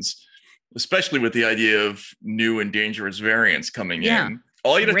citizens, especially with the idea of new and dangerous variants coming in,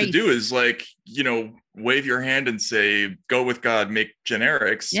 all you'd have to do is wave your hand and say, go with God, make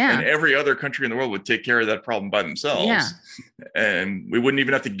generics. And every other country in the world would take care of that problem by themselves. And we wouldn't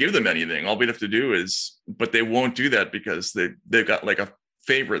even have to give them anything. All we'd have to do is, but they won't do that because they've got like a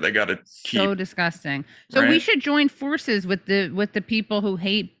favorite they got to keep. So disgusting. So we should join forces with the people who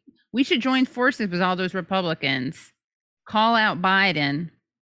hate. We should join forces with all those Republicans, call out Biden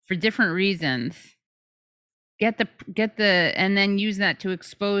for different reasons, get the and then use that to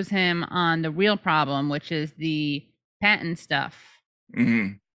expose him on the real problem, which is the patent stuff.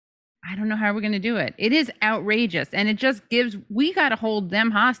 Mm-hmm. I don't know how we're going to do it. It is outrageous. And it just we got to hold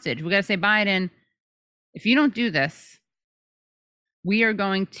them hostage. We got to say, Biden, if you don't do this, we are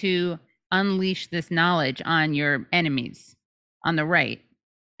going to unleash this knowledge on your enemies on the right.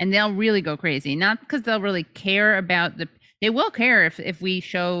 And they'll really go crazy. Not because they'll really care about they will care if we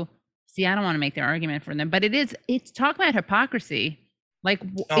show, see, I don't want to make their argument for them, but it's talk about hypocrisy. Like,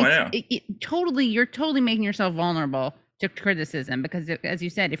 you're totally making yourself vulnerable to criticism because, as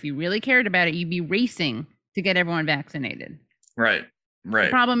you said, if you really cared about it, you'd be racing to get everyone vaccinated. Right. The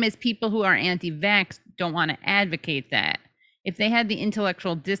problem is people who are anti-vax don't want to advocate that. If they had the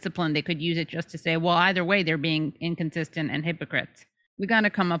intellectual discipline, they could use it just to say, well, either way, they're being inconsistent and hypocrites. We got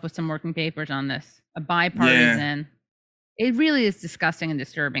to come up with some working papers on this, a bipartisan. Yeah. It really is disgusting and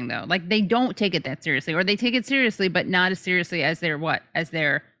disturbing, though. Like, they don't take it that seriously, or they take it seriously, but not as seriously as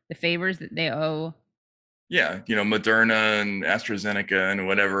the favors that they owe Yeah, Moderna and AstraZeneca and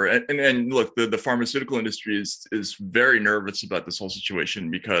whatever. And look, the pharmaceutical industry is very nervous about this whole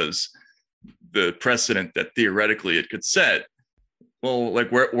situation because the precedent that theoretically it could set. Well, like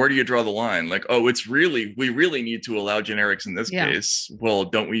where do you draw the line? Like, oh, we really need to allow generics in this case. Well,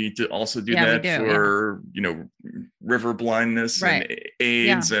 don't we need to also do that for river blindness and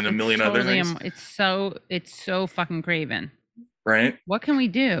AIDS and a million other things? It's so fucking craven. Right. What can we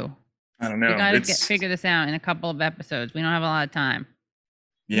do? I don't know. We got to figure this out in a couple of episodes. We don't have a lot of time.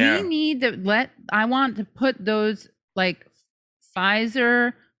 Yeah. We need to I want to put those like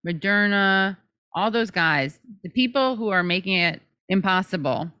Pfizer, Moderna, all those guys, the people who are making it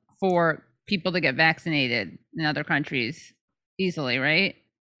impossible for people to get vaccinated in other countries easily, right?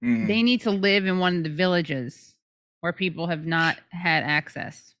 Mm-hmm. They need to live in one of the villages where people have not had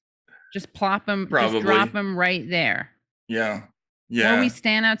access. Just plop them, just drop them right there. Yeah. Yeah. Or we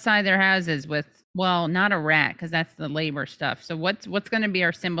stand outside their houses with, well, not a rat, because that's the labor stuff. So what's going to be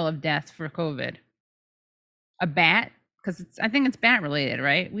our symbol of death for COVID? A bat? Because I think it's bat related,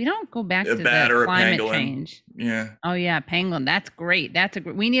 right? We don't go back to the climate change. Yeah. Oh yeah, pangolin. That's great.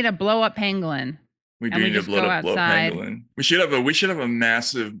 We need a blow up pangolin. We do need a blow up pangolin. We should have a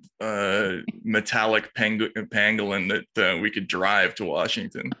massive metallic pangolin that we could drive to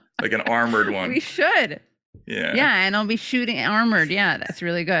Washington, like an armored one. We should. Yeah. Yeah, and I'll be shooting armored. Yeah, that's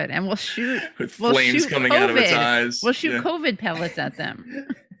really good. And we'll shoot with flames coming out of its eyes. We'll shoot COVID pellets at them.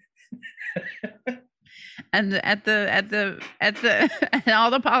 And at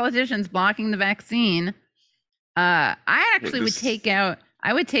all the politicians blocking the vaccine, I actually would take out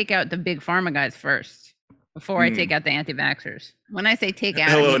the big pharma guys first before I take out the anti-vaxxers. When I say take out,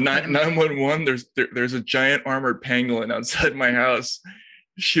 hello, 911. There's a giant armored pangolin outside my house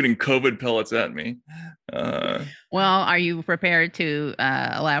shooting COVID pellets at me. Well, are you prepared to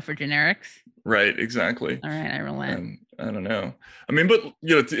allow for generics? Right, exactly. All right, I relent. I don't know. I mean, but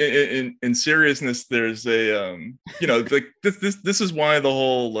in seriousness, there's a like this is why the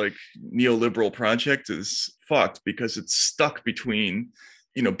whole like neoliberal project is fucked, because it's stuck between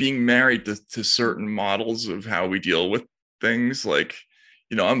being married to certain models of how we deal with things. Like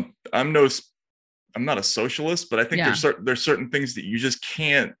I'm not a socialist, but I think there's certain things that you just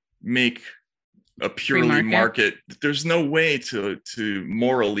can't make a purely market. There's no way to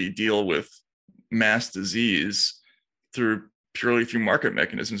morally deal with mass disease purely through market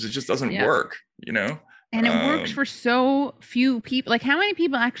mechanisms. It just doesn't work, And it works for so few people. Like, how many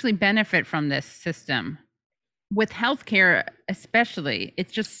people actually benefit from this system? With healthcare, especially,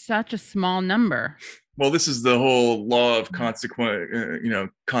 it's just such a small number. Well, this is the whole law of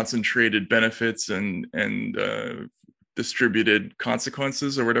concentrated benefits and distributed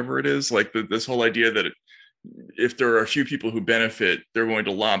consequences, or whatever it is. Like this whole idea that if there are a few people who benefit, they're going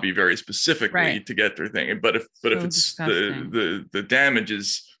to lobby very specifically to get their thing. But if it's the damage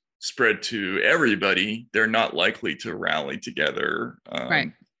is spread to everybody, they're not likely to rally together.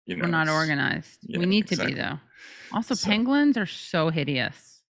 Right. We're not organized. We need to be, though. Also, pangolins are so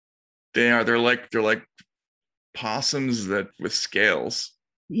hideous. They are. They're like possums with scales.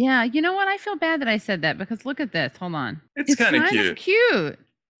 Yeah. You know what? I feel bad that I said that, because look at this. Hold on. It's kind of cute.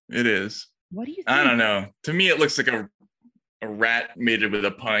 It is. What do you think? I don't know. To me, it looks like a rat mated with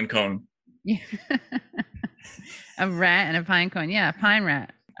a pine cone. A rat and a pine cone. Yeah, pine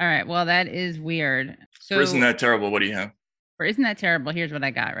rat. All right. Well, that is weird. So, for Isn't That Terrible? What do you have? For Isn't That Terrible? Here's what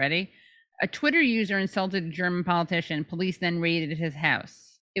I got. Ready? A Twitter user insulted a German politician. Police then raided his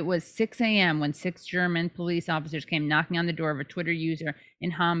house. It was 6 a.m. when 6 German police officers came knocking on the door of a Twitter user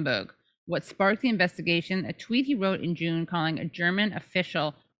in Hamburg. What sparked the investigation? A tweet he wrote in June calling a German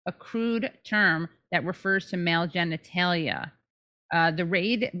official a crude term that refers to male genitalia. The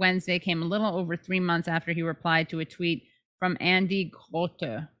raid Wednesday came a little over 3 months after he replied to a tweet from Andy Grote,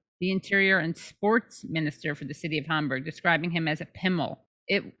 the Interior and Sports Minister for the city of Hamburg, describing him as a Pimmel.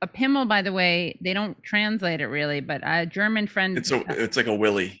 A Pimmel, by the way, they don't translate it really, but a German friend. It's like a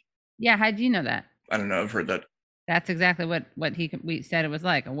willy. Yeah, how do you know that? I don't know. I've heard that. That's exactly what we said it was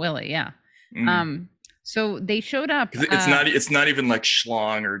like, a willy. Yeah. Mm. So they showed up. It's not even like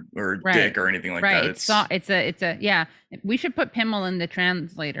schlong or dick or anything like that. It's a yeah. We should put Pimmel in the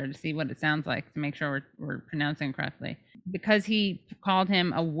translator to see what it sounds like, to make sure we're pronouncing it correctly. Because he called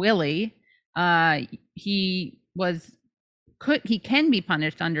him a willy, he can be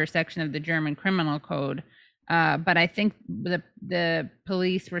punished under a section of the German criminal code. But I think the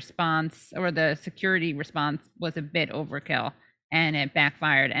police response, or the security response, was a bit overkill. And it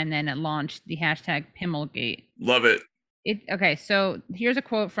backfired, and then it launched the hashtag Pimmelgate. Love it. Okay, so here's a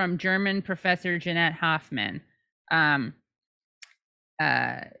quote from German professor Jeanette Hoffman.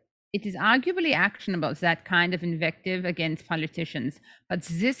 it is arguably actionable, that kind of invective against politicians. But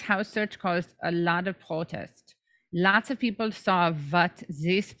this house search caused a lot of protest. Lots of people saw what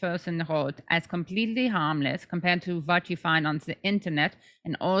this person wrote as completely harmless compared to what you find on the internet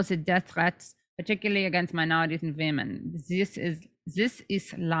and all the death threats, particularly against minorities and women. This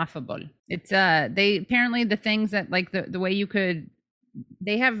is laughable. It's they apparently the things that like the way you could,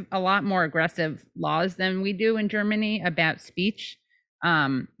 they have a lot more aggressive laws than we do in Germany about speech.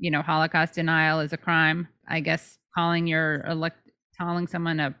 Holocaust denial is a crime. I guess calling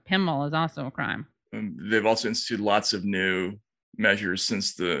someone a Pimmel is also a crime. They've also instituted lots of new measures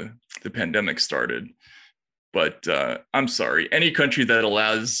since the pandemic started. But I'm sorry, any country that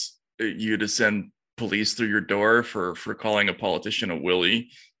allows you to send police through your door for calling a politician a willy.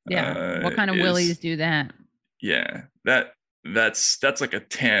 Yeah. What kind of willies do that? Yeah, that's like a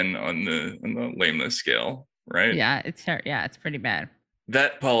 10 on the lameness scale, right? Yeah, it's pretty bad.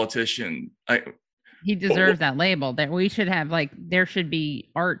 That politician, he deserves that label. That we should have there should be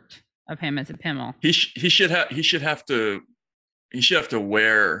art of him as a Pimmel. He should have to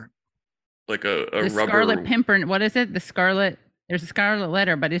wear like a rubber Scarlet Pimpernel. What is it? The Scarlet. There's a Scarlet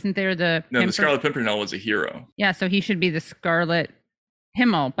Letter, but isn't there the? No, the Scarlet Pimpernel was a hero. Yeah, so he should be the Scarlet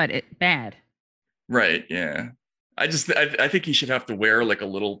Pimmel, but bad. Right. Yeah. I think he should have to wear like a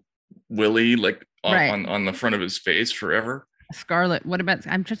little willy on the front of his face forever. Scarlet. What about?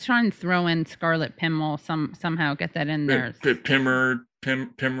 I'm just trying to throw in Scarlet Pimmel. Somehow get that in there. Pimmernel.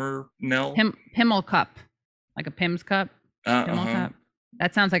 Pimmel cup, like a Pim's cup. Pimmel cup.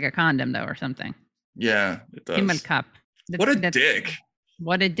 That sounds like a condom though, or something. Yeah, it does. Pimmel cup. What a dick.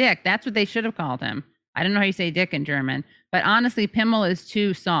 What a dick. That's what they should have called him. I don't know how you say dick in German, but honestly, Pimmel is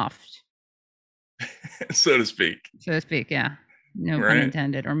too soft. So to speak. Yeah. No pun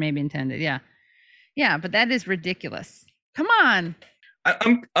intended, or maybe intended. Yeah. Yeah, but that is ridiculous. Come on.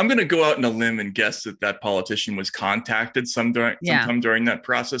 I'm going to go out on a limb and guess that politician was contacted sometime during that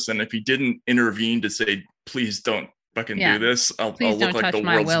process. And if he didn't intervene to say, please don't fucking do this, I'll look like the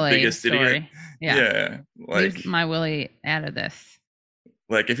world's biggest idiot. Yeah. Leave my willy out of this.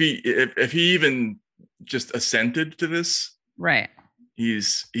 Like if he even just assented to this, right?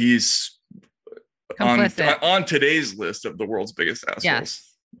 He's on today's list of the world's biggest assholes.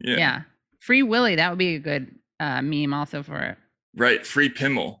 Yes. Yeah. Free Willy. That would be a good meme also for it. Right. Free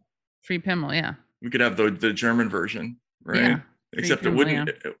Pimmel. Free Pimmel. Yeah. We could have the German version, right? Yeah. Except Pimmel,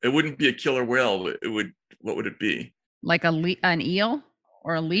 it wouldn't be a killer whale. What would it be? Like an eel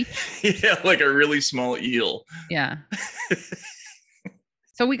or a leech? Yeah, like a really small eel. Yeah.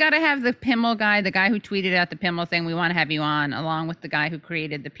 So we got to have the Pimmel guy, the guy who tweeted out the Pimmel thing. We want to have you on, along with the guy who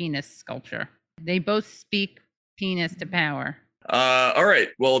created the penis sculpture. They both speak penis to power. All right.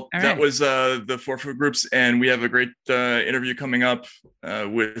 Well, that was the 4 food groups, and we have a great interview coming up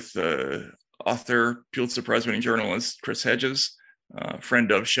with author, Pulitzer Prize-winning journalist Chris Hedges,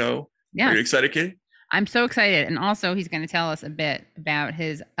 friend of show. Yeah. Are you excited, Katie? I'm so excited, and also he's going to tell us a bit about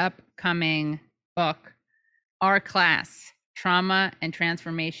his upcoming book, Our Class: Trauma and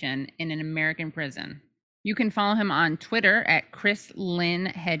Transformation in an American Prison. You can follow him on Twitter at Chris Lynn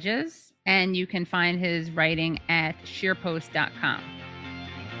Hedges, and you can find his writing at sheerpost.com.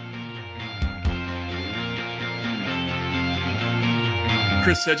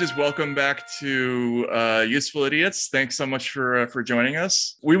 Chris Hedges, welcome back to Useful Idiots. Thanks so much for joining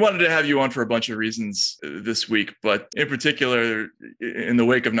us. We wanted to have you on for a bunch of reasons this week, but in particular, in the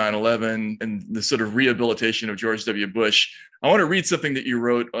wake of 9/11 and the sort of rehabilitation of George W. Bush, I want to read something that you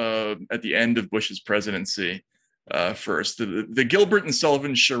wrote at the end of Bush's presidency. First, the Gilbert and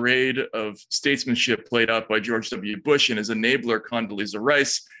Sullivan charade of statesmanship played out by George W. Bush and his enabler Condoleezza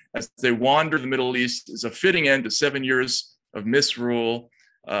Rice as they wander the Middle East is a fitting end to 7 years of misrule.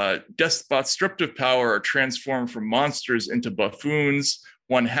 Despots stripped of power are transformed from monsters into buffoons.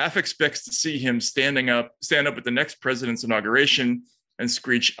 One half expects to see him stand up at the next president's inauguration and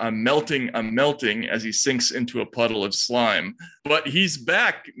screech, I'm melting, as he sinks into a puddle of slime. But he's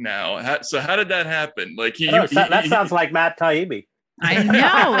back now. So how did that happen? Like that sounds like Matt Taibbi. I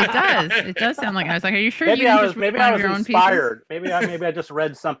know it does. It does sound like. I was like, "Are you sure maybe you I was your own inspired? Maybe I just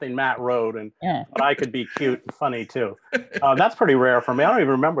read something Matt wrote, and but I could be cute and funny too. That's pretty rare for me. I don't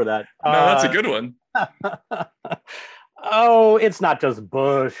even remember that. No, that's a good one. Oh, it's not just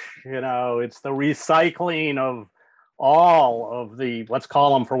Bush. It's the recycling of all of the, let's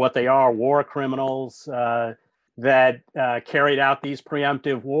call them for what they are, war criminals that carried out these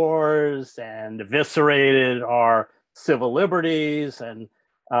preemptive wars and eviscerated our civil liberties, and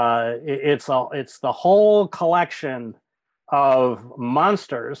it's the whole collection of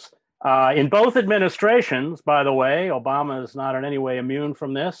monsters in both administrations. By the way, Obama is not in any way immune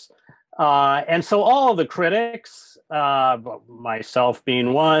from this. And so all of the critics, myself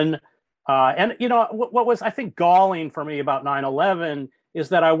being one, and what was, I think, galling for me about 9/11 is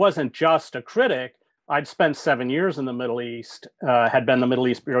that I wasn't just a critic. I'd spent 7 years in the Middle East, had been the Middle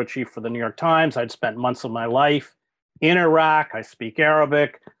East bureau chief for the New York Times. I'd spent months of my life in Iraq. I speak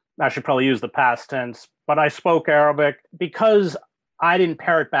Arabic. I should probably use the past tense, but I spoke Arabic because I didn't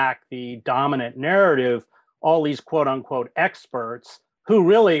parrot back the dominant narrative. All these quote unquote experts who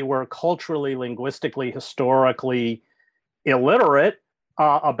really were culturally, linguistically, historically illiterate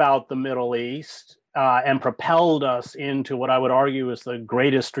about the Middle East and propelled us into what I would argue is the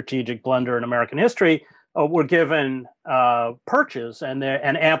greatest strategic blunder in American history, were given perches and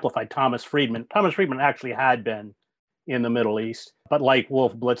amplified. Thomas Friedman actually had been in the Middle East, but like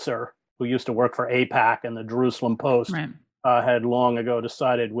Wolf Blitzer, who used to work for AIPAC and the Jerusalem Post, right, had long ago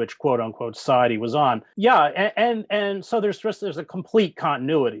decided which quote unquote side he was on. Yeah, and so there's a complete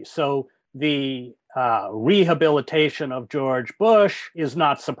continuity. So the rehabilitation of George Bush is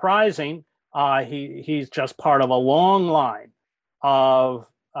not surprising. He's just part of a long line of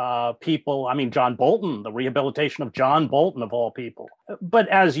people. I mean, John Bolton, the rehabilitation of John Bolton of all people. But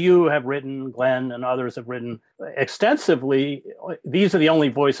as you have written, Glenn and others have written extensively, these are the only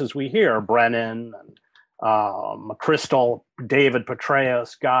voices we hear. Brennan, McChrystal, David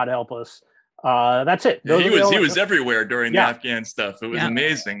Petraeus, God help us. That's it. He was everywhere during the Afghan stuff. It was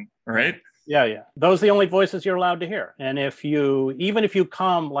amazing, right? Yeah. Those are the only voices you're allowed to hear. And even if you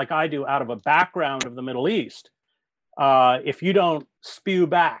come like I do out of a background of the Middle East, if you don't spew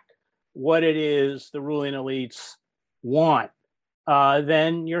back what it is the ruling elites want,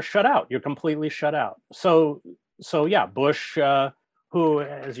 then you're shut out. You're completely shut out. So yeah, Bush, who,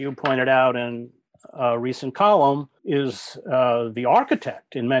 as you pointed out in a recent column, is the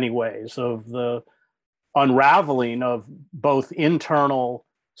architect in many ways of the unraveling of both internal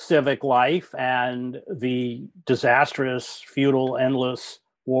civic life and the disastrous, futile, endless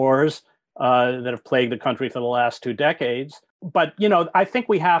wars that have plagued the country for the last 2 decades. But, I think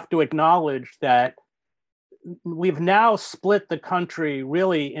we have to acknowledge that we've now split the country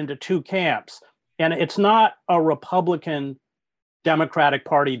really into 2 camps. And it's not a Republican Democratic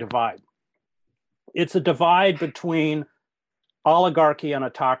Party divide. It's a divide between oligarchy and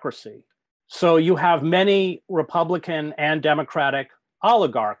autocracy. So you have many Republican and Democratic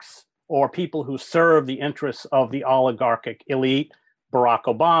oligarchs, or people who serve the interests of the oligarchic elite: Barack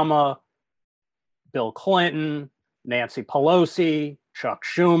Obama, Bill Clinton, Nancy Pelosi, Chuck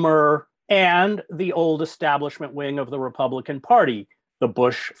Schumer, and the old establishment wing of the Republican Party, the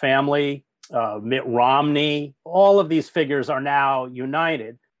Bush family, Mitt Romney. All of these figures are now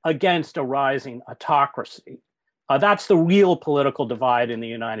united against a rising autocracy. That's the real political divide in the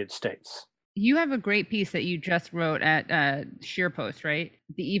United States. You have a great piece that you just wrote at ScheerPost, right?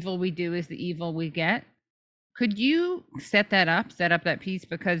 The evil we do is the evil we get. Could you set up that piece?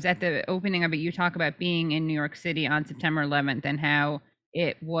 Because at the opening of it, you talk about being in New York City on September 11th and how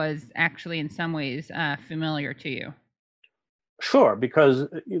it was actually in some ways familiar to you. Sure, because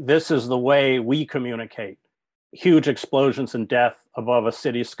this is the way we communicate. Huge explosions and death above a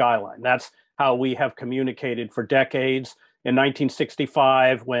city skyline. That's how we have communicated for decades. In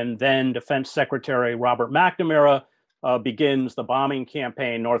 1965, when then Defense Secretary Robert McNamara begins the bombing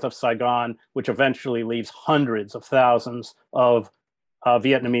campaign north of Saigon, which eventually leaves hundreds of thousands of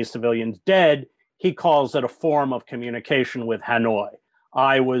Vietnamese civilians dead, he calls it a form of communication with Hanoi.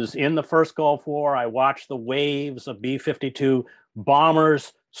 I was in the first Gulf War. I watched the waves of B-52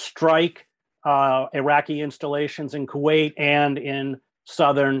 bombers strike Iraqi installations in Kuwait and in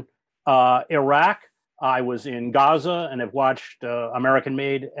southern Iraq. I was in Gaza and have watched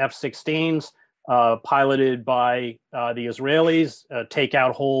American-made F-16s piloted by the Israelis take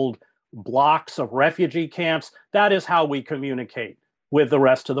out whole blocks of refugee camps. That is how we communicate with the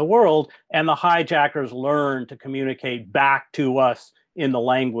rest of the world. And the hijackers learn to communicate back to us in the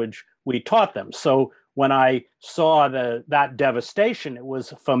language we taught them. So when I saw that devastation, it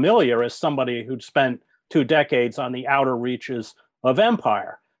was familiar as somebody who'd spent 2 decades on the outer reaches of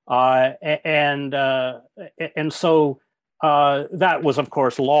empire. And so that was, of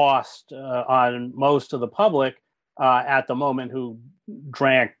course, lost on most of the public at the moment, who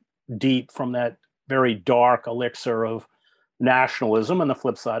drank deep from that very dark elixir of nationalism. And the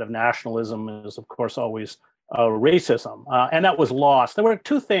flip side of nationalism is, of course, always racism. And that was lost. There were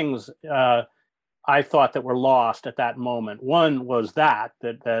 2 things I thought that were lost at that moment. One was that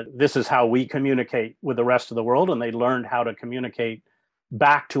this is how we communicate with the rest of the world, and they learned how to communicate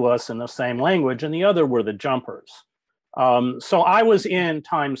back to us in the same language. And the other were the jumpers. So I was in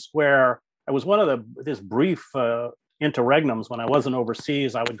Times Square. I was one of this brief interregnums. When I wasn't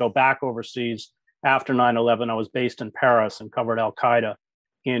overseas, I would go back overseas after 9/11. I was based in Paris and covered Al-Qaeda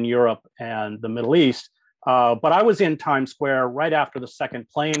in Europe and the Middle East. But I was in Times Square right after the second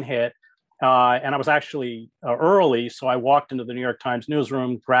plane hit. And I was actually early. So I walked into the New York Times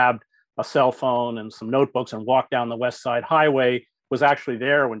newsroom, grabbed a cell phone and some notebooks and walked down the West Side Highway. Was actually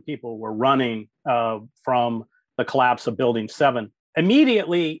there when people were running from the collapse of Building 7.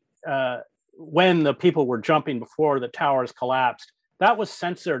 Immediately, when the people were jumping before the towers collapsed, that was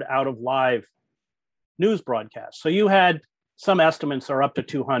censored out of live news broadcasts. So you had some estimates are up to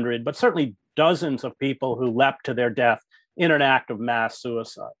 200, but certainly dozens of people who leapt to their death in an act of mass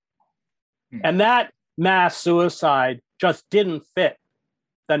suicide. And that mass suicide just didn't fit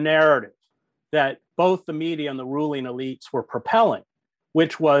the narrative that both the media and the ruling elites were propelling,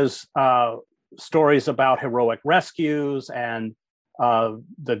 which was stories about heroic rescues and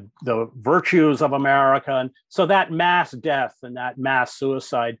the virtues of America. And so that mass death and that mass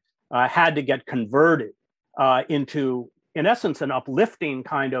suicide had to get converted into, in essence, an uplifting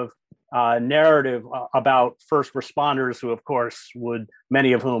kind of narrative about first responders who, of course,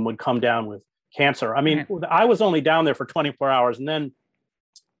 many of whom would come down with cancer. I mean, I was only down there for 24 hours. And then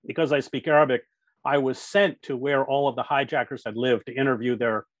because I speak Arabic, I was sent to where all of the hijackers had lived to interview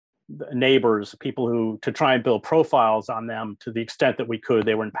their neighbors, people to try and build profiles on them to the extent that we could.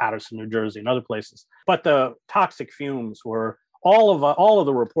 They were in Paterson, New Jersey, and other places. But the toxic fumes were all of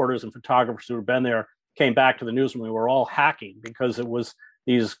the reporters and photographers who had been there came back to the newsroom. We were all hacking because it was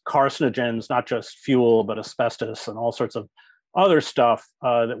these carcinogens, not just fuel, but asbestos and all sorts of other stuff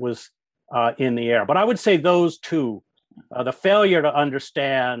that was in the air. But I would say those two, the failure to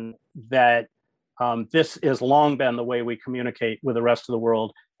understand that this has long been the way we communicate with the rest of the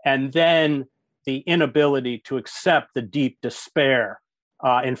world, and then the inability to accept the deep despair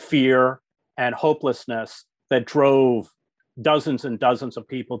and fear and hopelessness that drove dozens and dozens of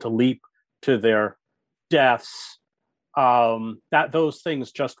people to leap to their deaths, that those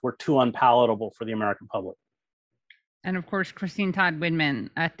things just were too unpalatable for the American public. And of course, Christine Todd Widman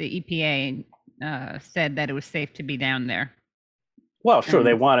at the EPA said that it was safe to be down there. Well, sure,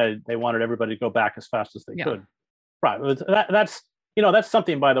 they wanted everybody to go back as fast as they could. Right. That's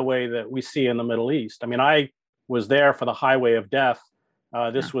something, by the way, that we see in the Middle East. I mean, I was there for the Highway of Death.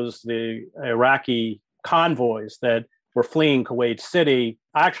 This was the Iraqi convoys that were fleeing Kuwait City.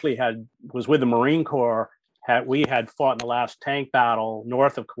 I actually was with the Marine Corps. We had fought in the last tank battle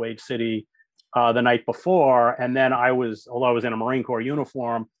north of Kuwait City the night before. And then although I was in a Marine Corps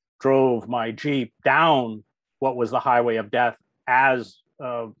uniform, drove my Jeep down what was the Highway of Death as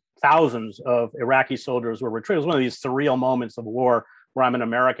thousands of Iraqi soldiers were retreating. It was one of these surreal moments of war where I'm in an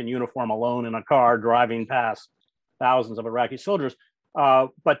American uniform alone in a car driving past thousands of Iraqi soldiers.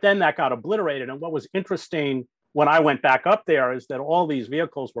 But then that got obliterated. And what was interesting when I went back up there is that all these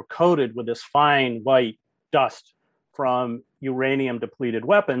vehicles were coated with this fine white dust from uranium depleted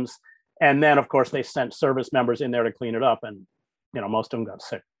weapons. And then, of course, they sent service members in there to clean it up. And, most of them got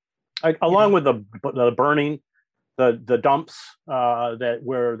sick. Along with the burning, the dumps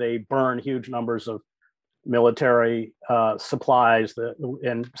where they burn huge numbers of military supplies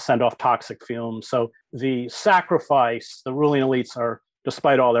and send off toxic fumes. So the sacrifice, the ruling elites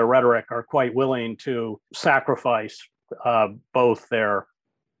despite all their rhetoric, are quite willing to sacrifice both their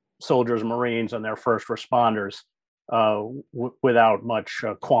soldiers, Marines, and their first responders without much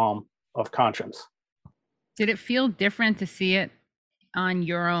qualm of conscience. Did it feel different to see it on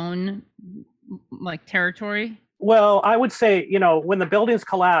your own territory? Well, I would say, when the buildings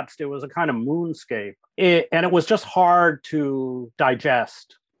collapsed, it was a kind of moonscape. And it was just hard to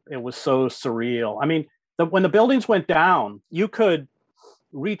digest. It was so surreal. I mean, when the buildings went down, you could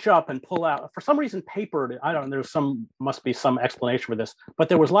reach up and pull out, for some reason, paper. I don't know, must be some explanation for this, but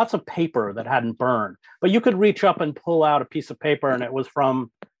there was lots of paper that hadn't burned. But you could reach up and pull out a piece of paper, and it was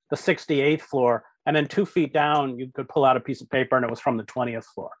from the 68th floor. And then 2 feet down, you could pull out a piece of paper, and it was from the 20th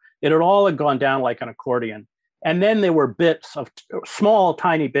floor. It had all gone down like an accordion. And then there were small,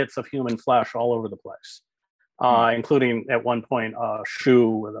 tiny bits of human flesh all over the place, including at one point a shoe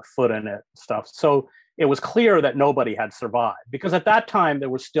with a foot in it and stuff. So it was clear that nobody had survived, because at that time there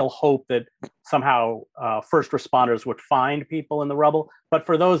was still hope that somehow first responders would find people in the rubble. But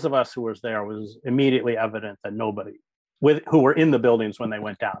for those of us who was there, it was immediately evident that nobody who were in the buildings when they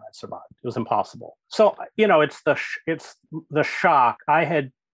went down had survived. It was impossible. So, it's the shock.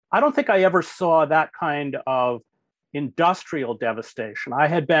 I don't think I ever saw that kind of industrial devastation. I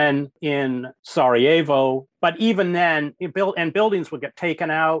had been in Sarajevo, but even then, buildings would get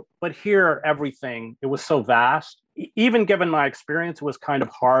taken out. But here, it was so vast. Even given my experience, it was kind of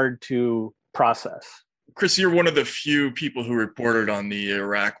hard to process. Chris, you're one of the few people who reported on the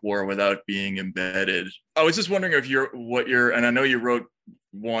Iraq War without being embedded. I was just wondering if and I know you wrote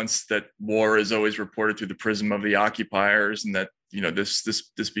once that war is always reported through the prism of the occupiers, and that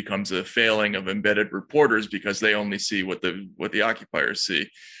this becomes a failing of embedded reporters because they only see what the occupiers see.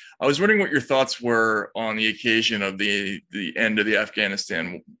 I was wondering what your thoughts were on the occasion of the end of the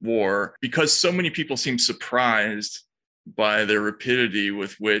Afghanistan war, because so many people seem surprised by the rapidity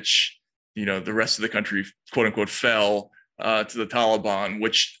with which the rest of the country, quote unquote, fell to the Taliban,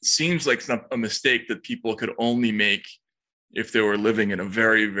 which seems like a mistake that people could only make if they were living in a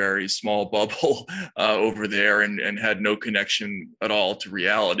very, very small bubble over there and had no connection at all to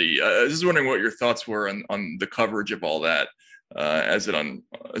reality. I was just wondering what your thoughts were on the coverage of all that as it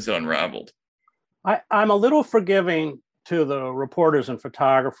unraveled. I'm a little forgiving to the reporters and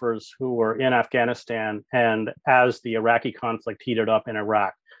photographers who were in Afghanistan and as the Iraqi conflict heated up in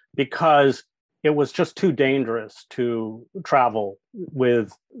Iraq, because it was just too dangerous to travel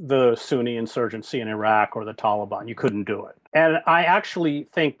with the Sunni insurgency in Iraq or the Taliban. You couldn't do it. And I actually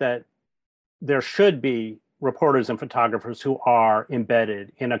think that there should be reporters and photographers who are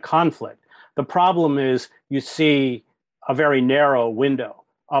embedded in a conflict. The problem is you see a very narrow window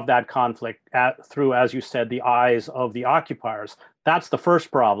of that conflict through, as you said, the eyes of the occupiers. That's the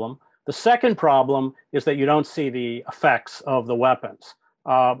first problem. The second problem is that you don't see the effects of the weapons.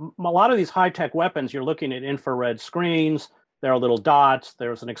 A lot of these high-tech weapons, you're looking at infrared screens, there are little dots,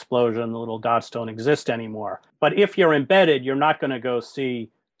 there's an explosion, the little dots don't exist anymore. But if you're embedded, you're not going to go see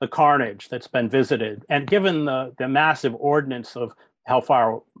the carnage that's been visited. And given the massive ordnance of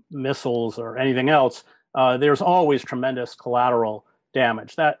Hellfire missiles or anything else, there's always tremendous collateral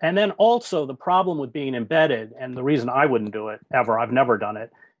damage. And then also the problem with being embedded, and the reason I wouldn't do it ever, I've never done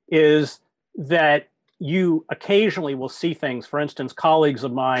it, is that you occasionally will see things. For instance, colleagues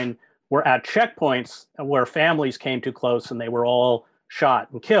of mine were at checkpoints where families came too close and they were all shot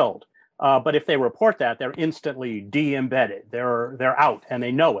and killed. But if they report that, they're instantly de-embedded. They're out and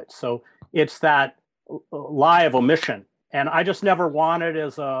they know it. So it's that lie of omission. And I just never wanted,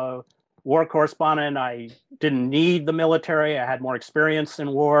 as a war correspondent, I didn't need the military. I had more experience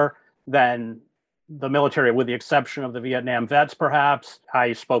in war than the military, with the exception of the Vietnam vets, perhaps.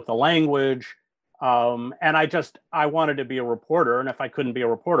 I spoke the language. And I wanted to be a reporter. And if I couldn't be a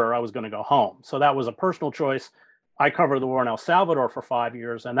reporter, I was going to go home. So that was a personal choice. I covered the war in El Salvador for 5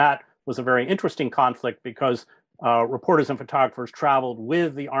 years. And that was a very interesting conflict because reporters and photographers traveled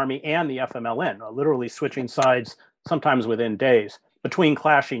with the Army and the FMLN, literally switching sides, sometimes within days, between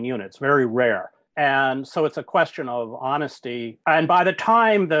clashing units, very rare. And so it's a question of honesty. And by the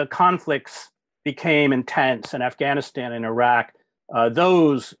time the conflicts became intense in Afghanistan and Iraq,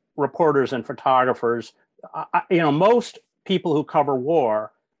 those reporters and photographers, most people who cover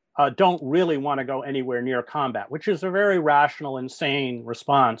war don't really want to go anywhere near combat, which is a very rational, insane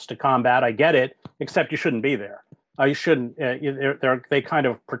response to combat. I get it, except you shouldn't be there. You shouldn't. They kind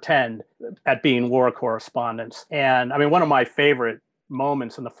of pretend at being war correspondents. And I mean, one of my favorite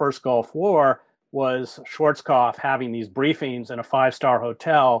moments in the first Gulf War was Schwarzkopf having these briefings in a 5-star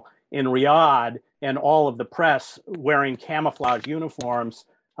hotel in Riyadh, and all of the press wearing camouflage uniforms,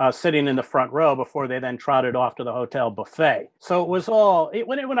 sitting in the front row before they then trotted off to the hotel buffet. So it was all,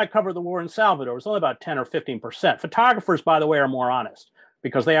 when I covered the war in Salvador, it was only about 10 or 15%. Photographers, by the way, are more honest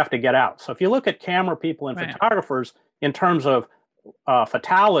because they have to get out. So if you look at camera people and photographers in terms of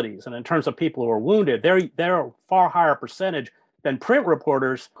fatalities and in terms of people who are wounded, they're a far higher percentage than print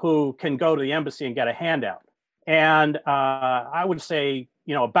reporters who can go to the embassy and get a handout. And I would say,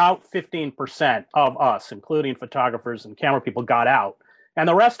 about 15% of us, including photographers and camera people, got out. And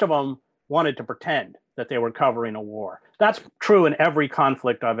the rest of them wanted to pretend that they were covering a war. That's true in every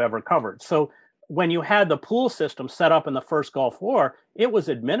conflict I've ever covered. So when you had the pool system set up in the first Gulf War, it was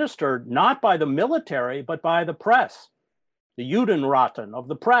administered not by the military, but by the press. The Judenraten of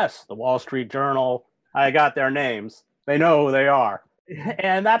the press, the Wall Street Journal, I got their names. They know who they are.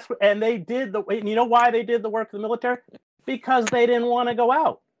 And they did you know why they did the work of the military? Because they didn't want to go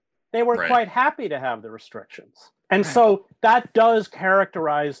out. They were quite happy to have the restrictions. And so that does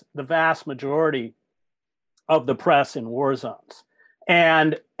characterize the vast majority of the press in war zones.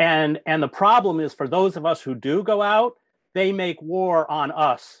 And the problem is, for those of us who do go out, they make war on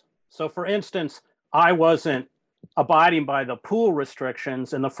us. So for instance, I wasn't abiding by the pool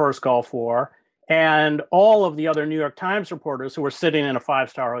restrictions in the first Gulf War, and all of the other New York Times reporters who were sitting in a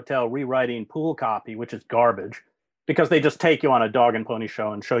 5-star hotel rewriting pool copy, which is garbage, because they just take you on a dog and pony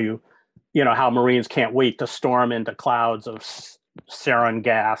show and show you, how Marines can't wait to storm into clouds of sarin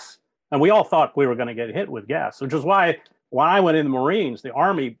gas. And we all thought we were going to get hit with gas, which is why when I went in the Marines, the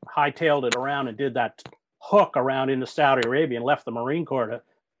Army hightailed it around and did that hook around into Saudi Arabia and left the Marine Corps to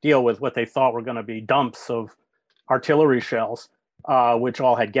deal with what they thought were going to be dumps of artillery shells, which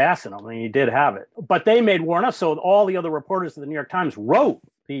all had gas in them. I mean, he did have it. But they made war on us. So all the other reporters of the New York Times wrote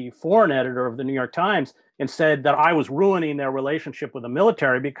the foreign editor of the New York Times and said that I was ruining their relationship with the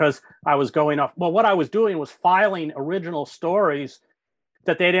military because I was going off. Well, what I was doing was filing original stories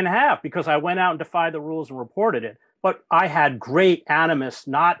that they didn't have because I went out and defied the rules and reported it. But I had great animus,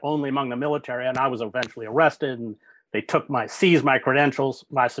 not only among the military, and I was eventually arrested and they seized my credentials.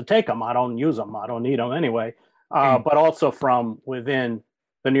 I said, take them. I don't use them. I don't need them anyway. But also from within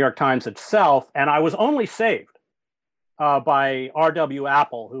the New York Times itself. And I was only saved by R.W.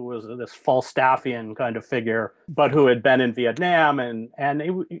 Apple, who was this Falstaffian kind of figure, but who had been in Vietnam. And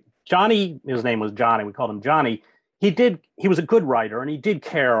Johnny, his name was Johnny. We called him Johnny. He was a good writer, and he did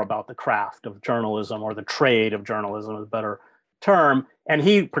care about the craft of journalism, or the trade of journalism is a better term. And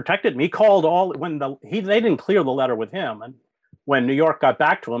he protected me. He called they didn't clear the letter with him. And when New York got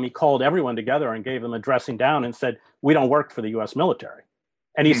back to him, he called everyone together and gave them a dressing down and said, we don't work for the U.S. military.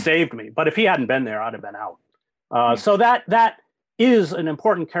 And he saved me. But if he hadn't been there, I'd have been out. So that is an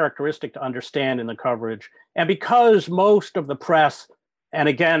important characteristic to understand in the coverage. And because most of the press, and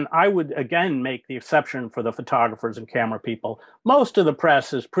again, I would again make the exception for the photographers and camera people, most of the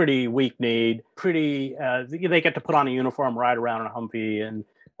press is pretty weak-kneed, they get to put on a uniform, ride around in a Humvee, and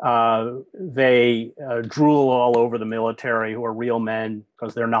they drool all over the military, who are real men,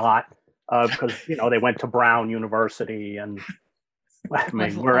 because they're not, because they went to Brown University and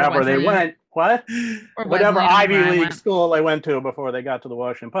wherever they went, whatever Ivy League school they went to before they got to the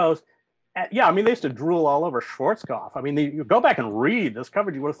Washington Post. Yeah, I mean, they used to drool all over Schwarzkopf. I mean, you go back and read this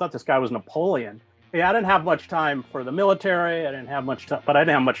coverage, you would have thought this guy was Napoleon. Yeah, I didn't have much time for the military. I didn't have much time, but I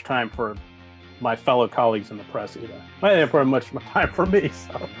didn't have much time for my fellow colleagues in the press either. I didn't have very much time for me,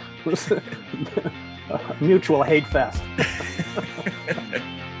 so it was a mutual hate fest.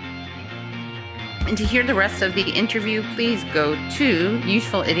 And to hear the rest of the interview, please go to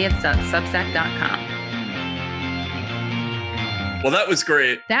usefulidiots.substack.com. Well, that was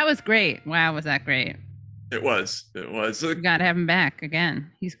great. That was great. Wow, was that great? It was. We got to have him back again.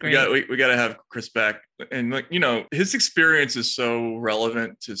 He's great. We got to have Chris back. And his experience is so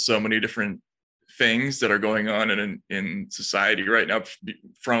relevant to so many different things that are going on in society right now,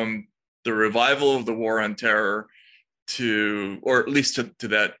 from the revival of the war on terror or at least to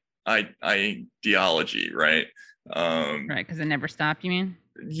that ideology, right? Right, because it never stopped, you mean?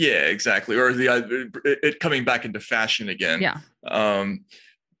 Yeah, exactly. Or it coming back into fashion again. Yeah.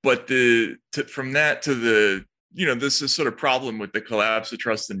 But from that to this is sort of problem with the collapse of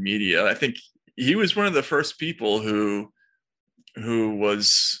trust in media. I think he was one of the first people who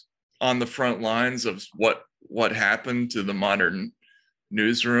was on the front lines of what happened to the modern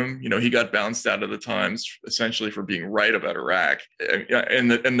newsroom. He got bounced out of the Times essentially for being right about Iraq. And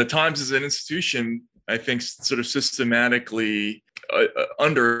the Times as an institution, I think, sort of systematically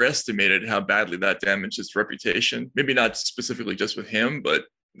underestimated how badly that damaged its reputation. Maybe not specifically just with him, but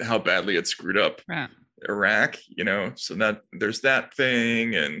how badly it screwed up Iraq. So that there's that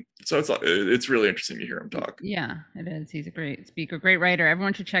thing, and so it's really interesting to hear him talk. Yeah, it is. He's a great speaker, great writer.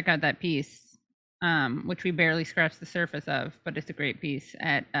 Everyone should check out that piece, which we barely scratched the surface of, but it's a great piece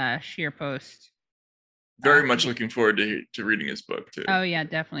at ScheerPost. Very much looking forward to reading his book too. Oh yeah,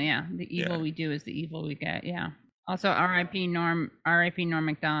 definitely. Yeah, the evil we do is the evil we get. Yeah. Also, R.I.P. Norm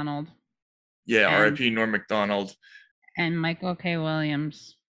Macdonald. Yeah, R.I.P. Norm Macdonald. And Michael K.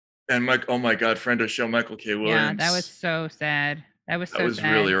 Williams. And oh my God, friend of the show, Michael K. Williams. Yeah, that was so sad. That was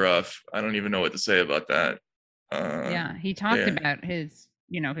sad. Really rough. I don't even know what to say about that. Yeah, he talked about his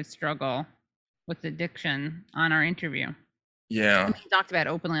struggle with addiction on our interview. Yeah. And he talked about it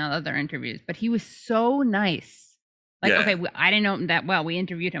openly on other interviews, but he was so nice. Okay, I didn't know him that well. We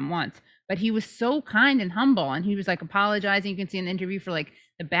interviewed him once, but he was so kind and humble, and he was apologizing. You can see in the interview for the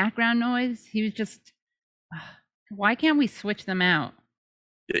background noise. He was just, why can't we switch them out?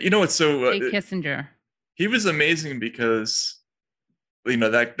 It's so Kissinger. He was amazing because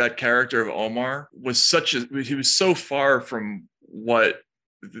that character of Omar was he was so far from what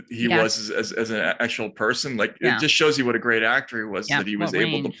he was as an actual person. It just shows you what a great actor he was, that he was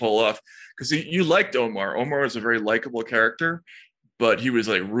able to pull off, because you liked Omar. Omar was a very likable character, but he was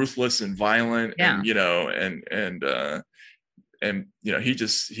ruthless and violent, and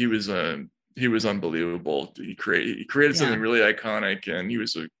he was unbelievable. He created something really iconic, and he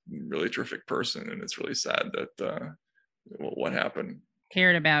was a really terrific person. And it's really sad that what happened.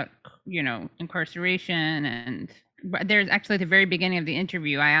 Cared about incarceration, and there's actually at the very beginning of the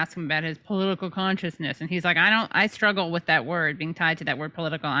interview, I asked him about his political consciousness, and he's like, I struggle with that word, being tied to that word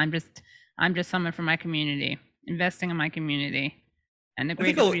political. I'm just someone from my community, investing in my community and the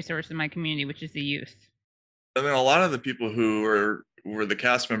greatest resource in my community, which is the youth. I mean, a lot of the people who were the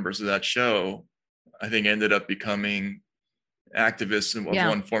cast members of that show, I think, ended up becoming activists of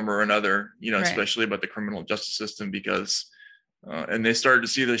one form or another, right. Especially about the criminal justice system, because and they started to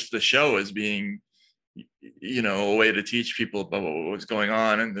see the show as being, a way to teach people about what was going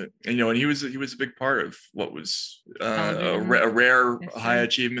on, and he was a big part of what was a rare high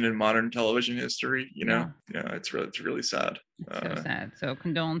achievement in modern television history. It's really sad. It's so sad. So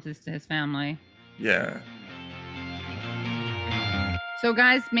condolences to his family. Yeah. So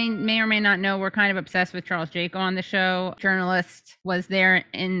guys may or may not know, we're kind of obsessed with Charles Jaco on the show. Journalist, was there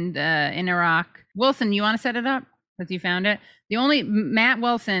in Iraq. Wilson, you want to set it up? Because you found it. The only Matt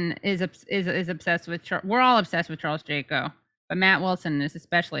Wilson is obsessed with. We're all obsessed with Charles Jaco, but Matt Wilson is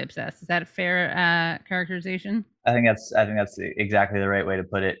especially obsessed. Is that a fair characterization? I think that's exactly the right way to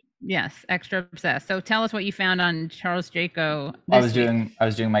put it. Yes, extra obsessed. So tell us what you found on Charles Jaco. I was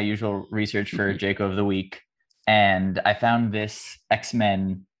doing my usual research for Jaco of the Week, and I found this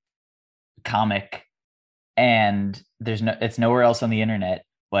X-Men comic, and it's nowhere else on the internet.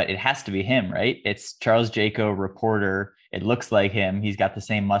 But it has to be him, right? It's Charles Jaco, reporter. It looks like him. He's got the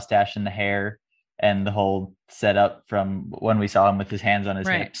same mustache and the hair and the whole setup from when we saw him with his hands on his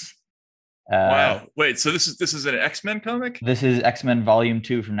hips. Wow. Wait, so this is an X-Men comic? This is X-Men Volume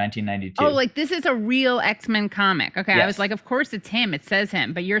 2 from 1992. Oh, like this is a real X-Men comic. Okay, yes. I was like, of course it's him. It says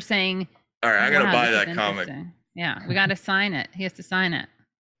him. But you're saying... All right, I'm going to buy that comic. Yeah, we got to sign it. He has to sign it.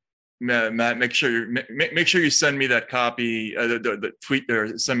 Matt, make sure you send me that copy, the tweet,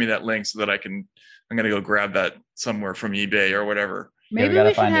 or send me that link so that I'm going to go grab that somewhere from eBay or whatever. Maybe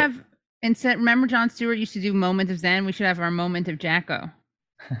we should have, instead, remember Jon Stewart used to do Moment of Zen? We should have our Moment of Jaco.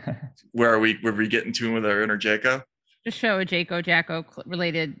 Where are we get in tune with our inner Jaco? Just show a Jaco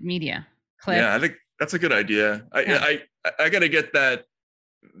related media clip. Yeah, I think that's a good idea. I got to get that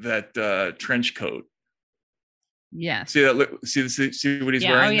trench coat. Yeah. See that? See what he's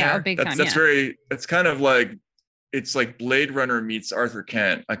wearing? Oh yeah, there? Big that's, time. That's very. It's kind of like, it's like Blade Runner meets Arthur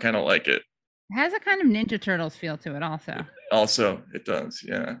Kent. I kind of like it. It has a kind of Ninja Turtles feel to it, also. Also, it does.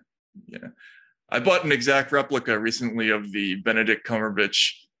 Yeah. I bought an exact replica recently of the Benedict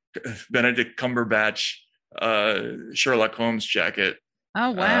Cumberbatch Sherlock Holmes jacket.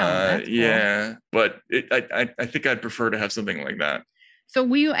 Oh wow! That's cool. Yeah, but I think I'd prefer to have something like that. So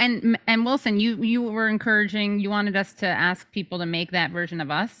and Wilson, you were encouraging, you wanted us to ask people to make that version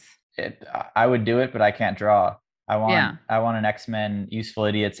of us? I would do it, but I can't draw. I want an X-Men, Useful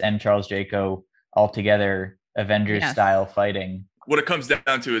Idiots, and Charles Jaco all together, Avengers style fighting. What it comes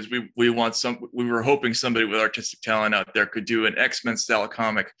down to is we were hoping somebody with artistic talent out there could do an X-Men style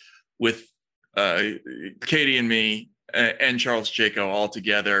comic with Katie and me and Charles Jaco all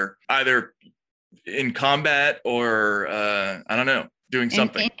together, either in combat or I don't know. Doing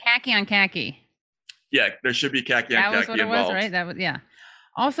something. In khaki on khaki. Yeah, there should be khaki on khaki involved. That was what it was, right? That was, yeah.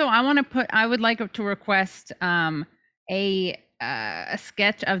 Also, I would like to request a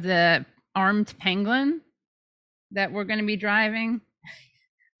sketch of the armed penguin that we're going to be driving.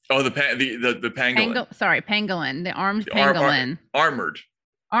 Oh, the pangolin. Pangolin, the armed pangolin. Armored.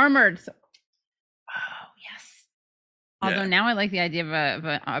 Although now I like the idea of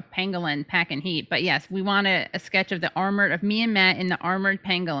a pangolin packing heat. But yes, we want a sketch of me and Matt in the armored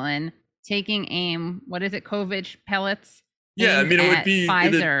pangolin taking aim. What is it? COVID pellets? Yeah, I mean, it would be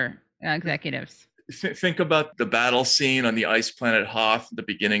Pfizer executives. Think about the battle scene on the ice planet Hoth at the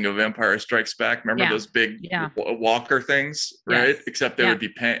beginning of Empire Strikes Back. Remember those big walker things, right? Yes. Except they would be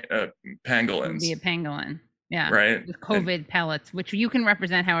pangolins. It would be a pangolin. Yeah. Right. With COVID pellets, which you can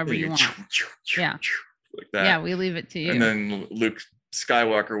represent however you want. Yeah. Like that. Yeah, we leave it to you. And then Luke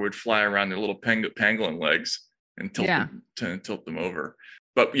Skywalker would fly around their little pangolin legs and tilt them over.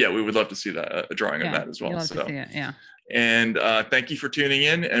 But yeah, we would love to see that a drawing of that as well. To see it, yeah. And thank you for tuning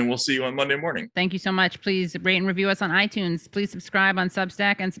in, and we'll see you on Monday morning. Thank you so much. Please rate and review us on iTunes. Please subscribe on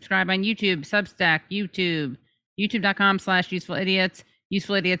Substack and subscribe on YouTube. Substack, YouTube, youtube.com/usefulidiots,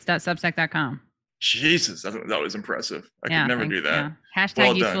 usefulidiots.substack.com. Jesus, that was impressive. I could never do that. Yeah.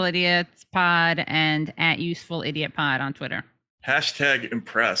 Hashtag #UsefulIdiotsPod and @UsefulIdiotPod on Twitter. Hashtag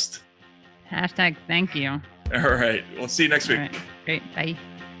impressed. Hashtag thank you. All right. We'll see you next week. Right. Great. Bye.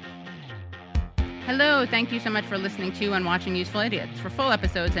 Hello. Thank you so much for listening to and watching Useful Idiots. For full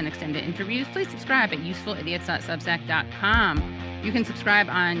episodes and extended interviews, please subscribe at usefulidiots.substack.com. You can subscribe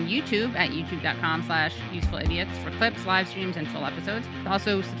on YouTube at youtube.com/usefulidiots for clips, live streams, and full episodes.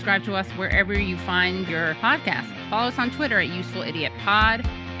 Also, subscribe to us wherever you find your podcast. Follow us on Twitter at UsefulIdiotPod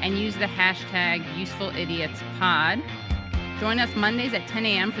and use the hashtag UsefulIdiotsPod. Join us Mondays at 10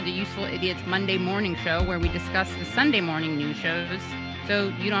 a.m. for the Useful Idiots Monday Morning Show, where we discuss the Sunday morning news shows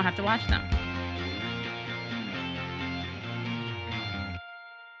so you don't have to watch them.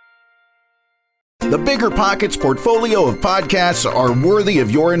 The Bigger Pockets portfolio of podcasts are worthy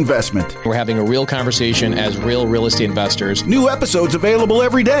of your investment. We're having a real conversation as real estate investors. New episodes available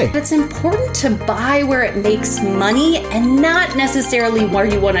every day. It's important to buy where it makes money and not necessarily where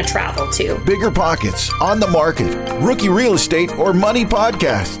you want to travel to. Bigger Pockets, On the Market, Rookie Real Estate, or Money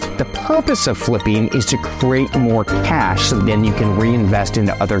Podcast. The purpose of flipping is to create more cash so then you can reinvest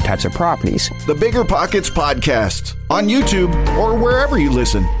into other types of properties. The Bigger Pockets Podcast on YouTube or wherever you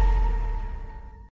listen.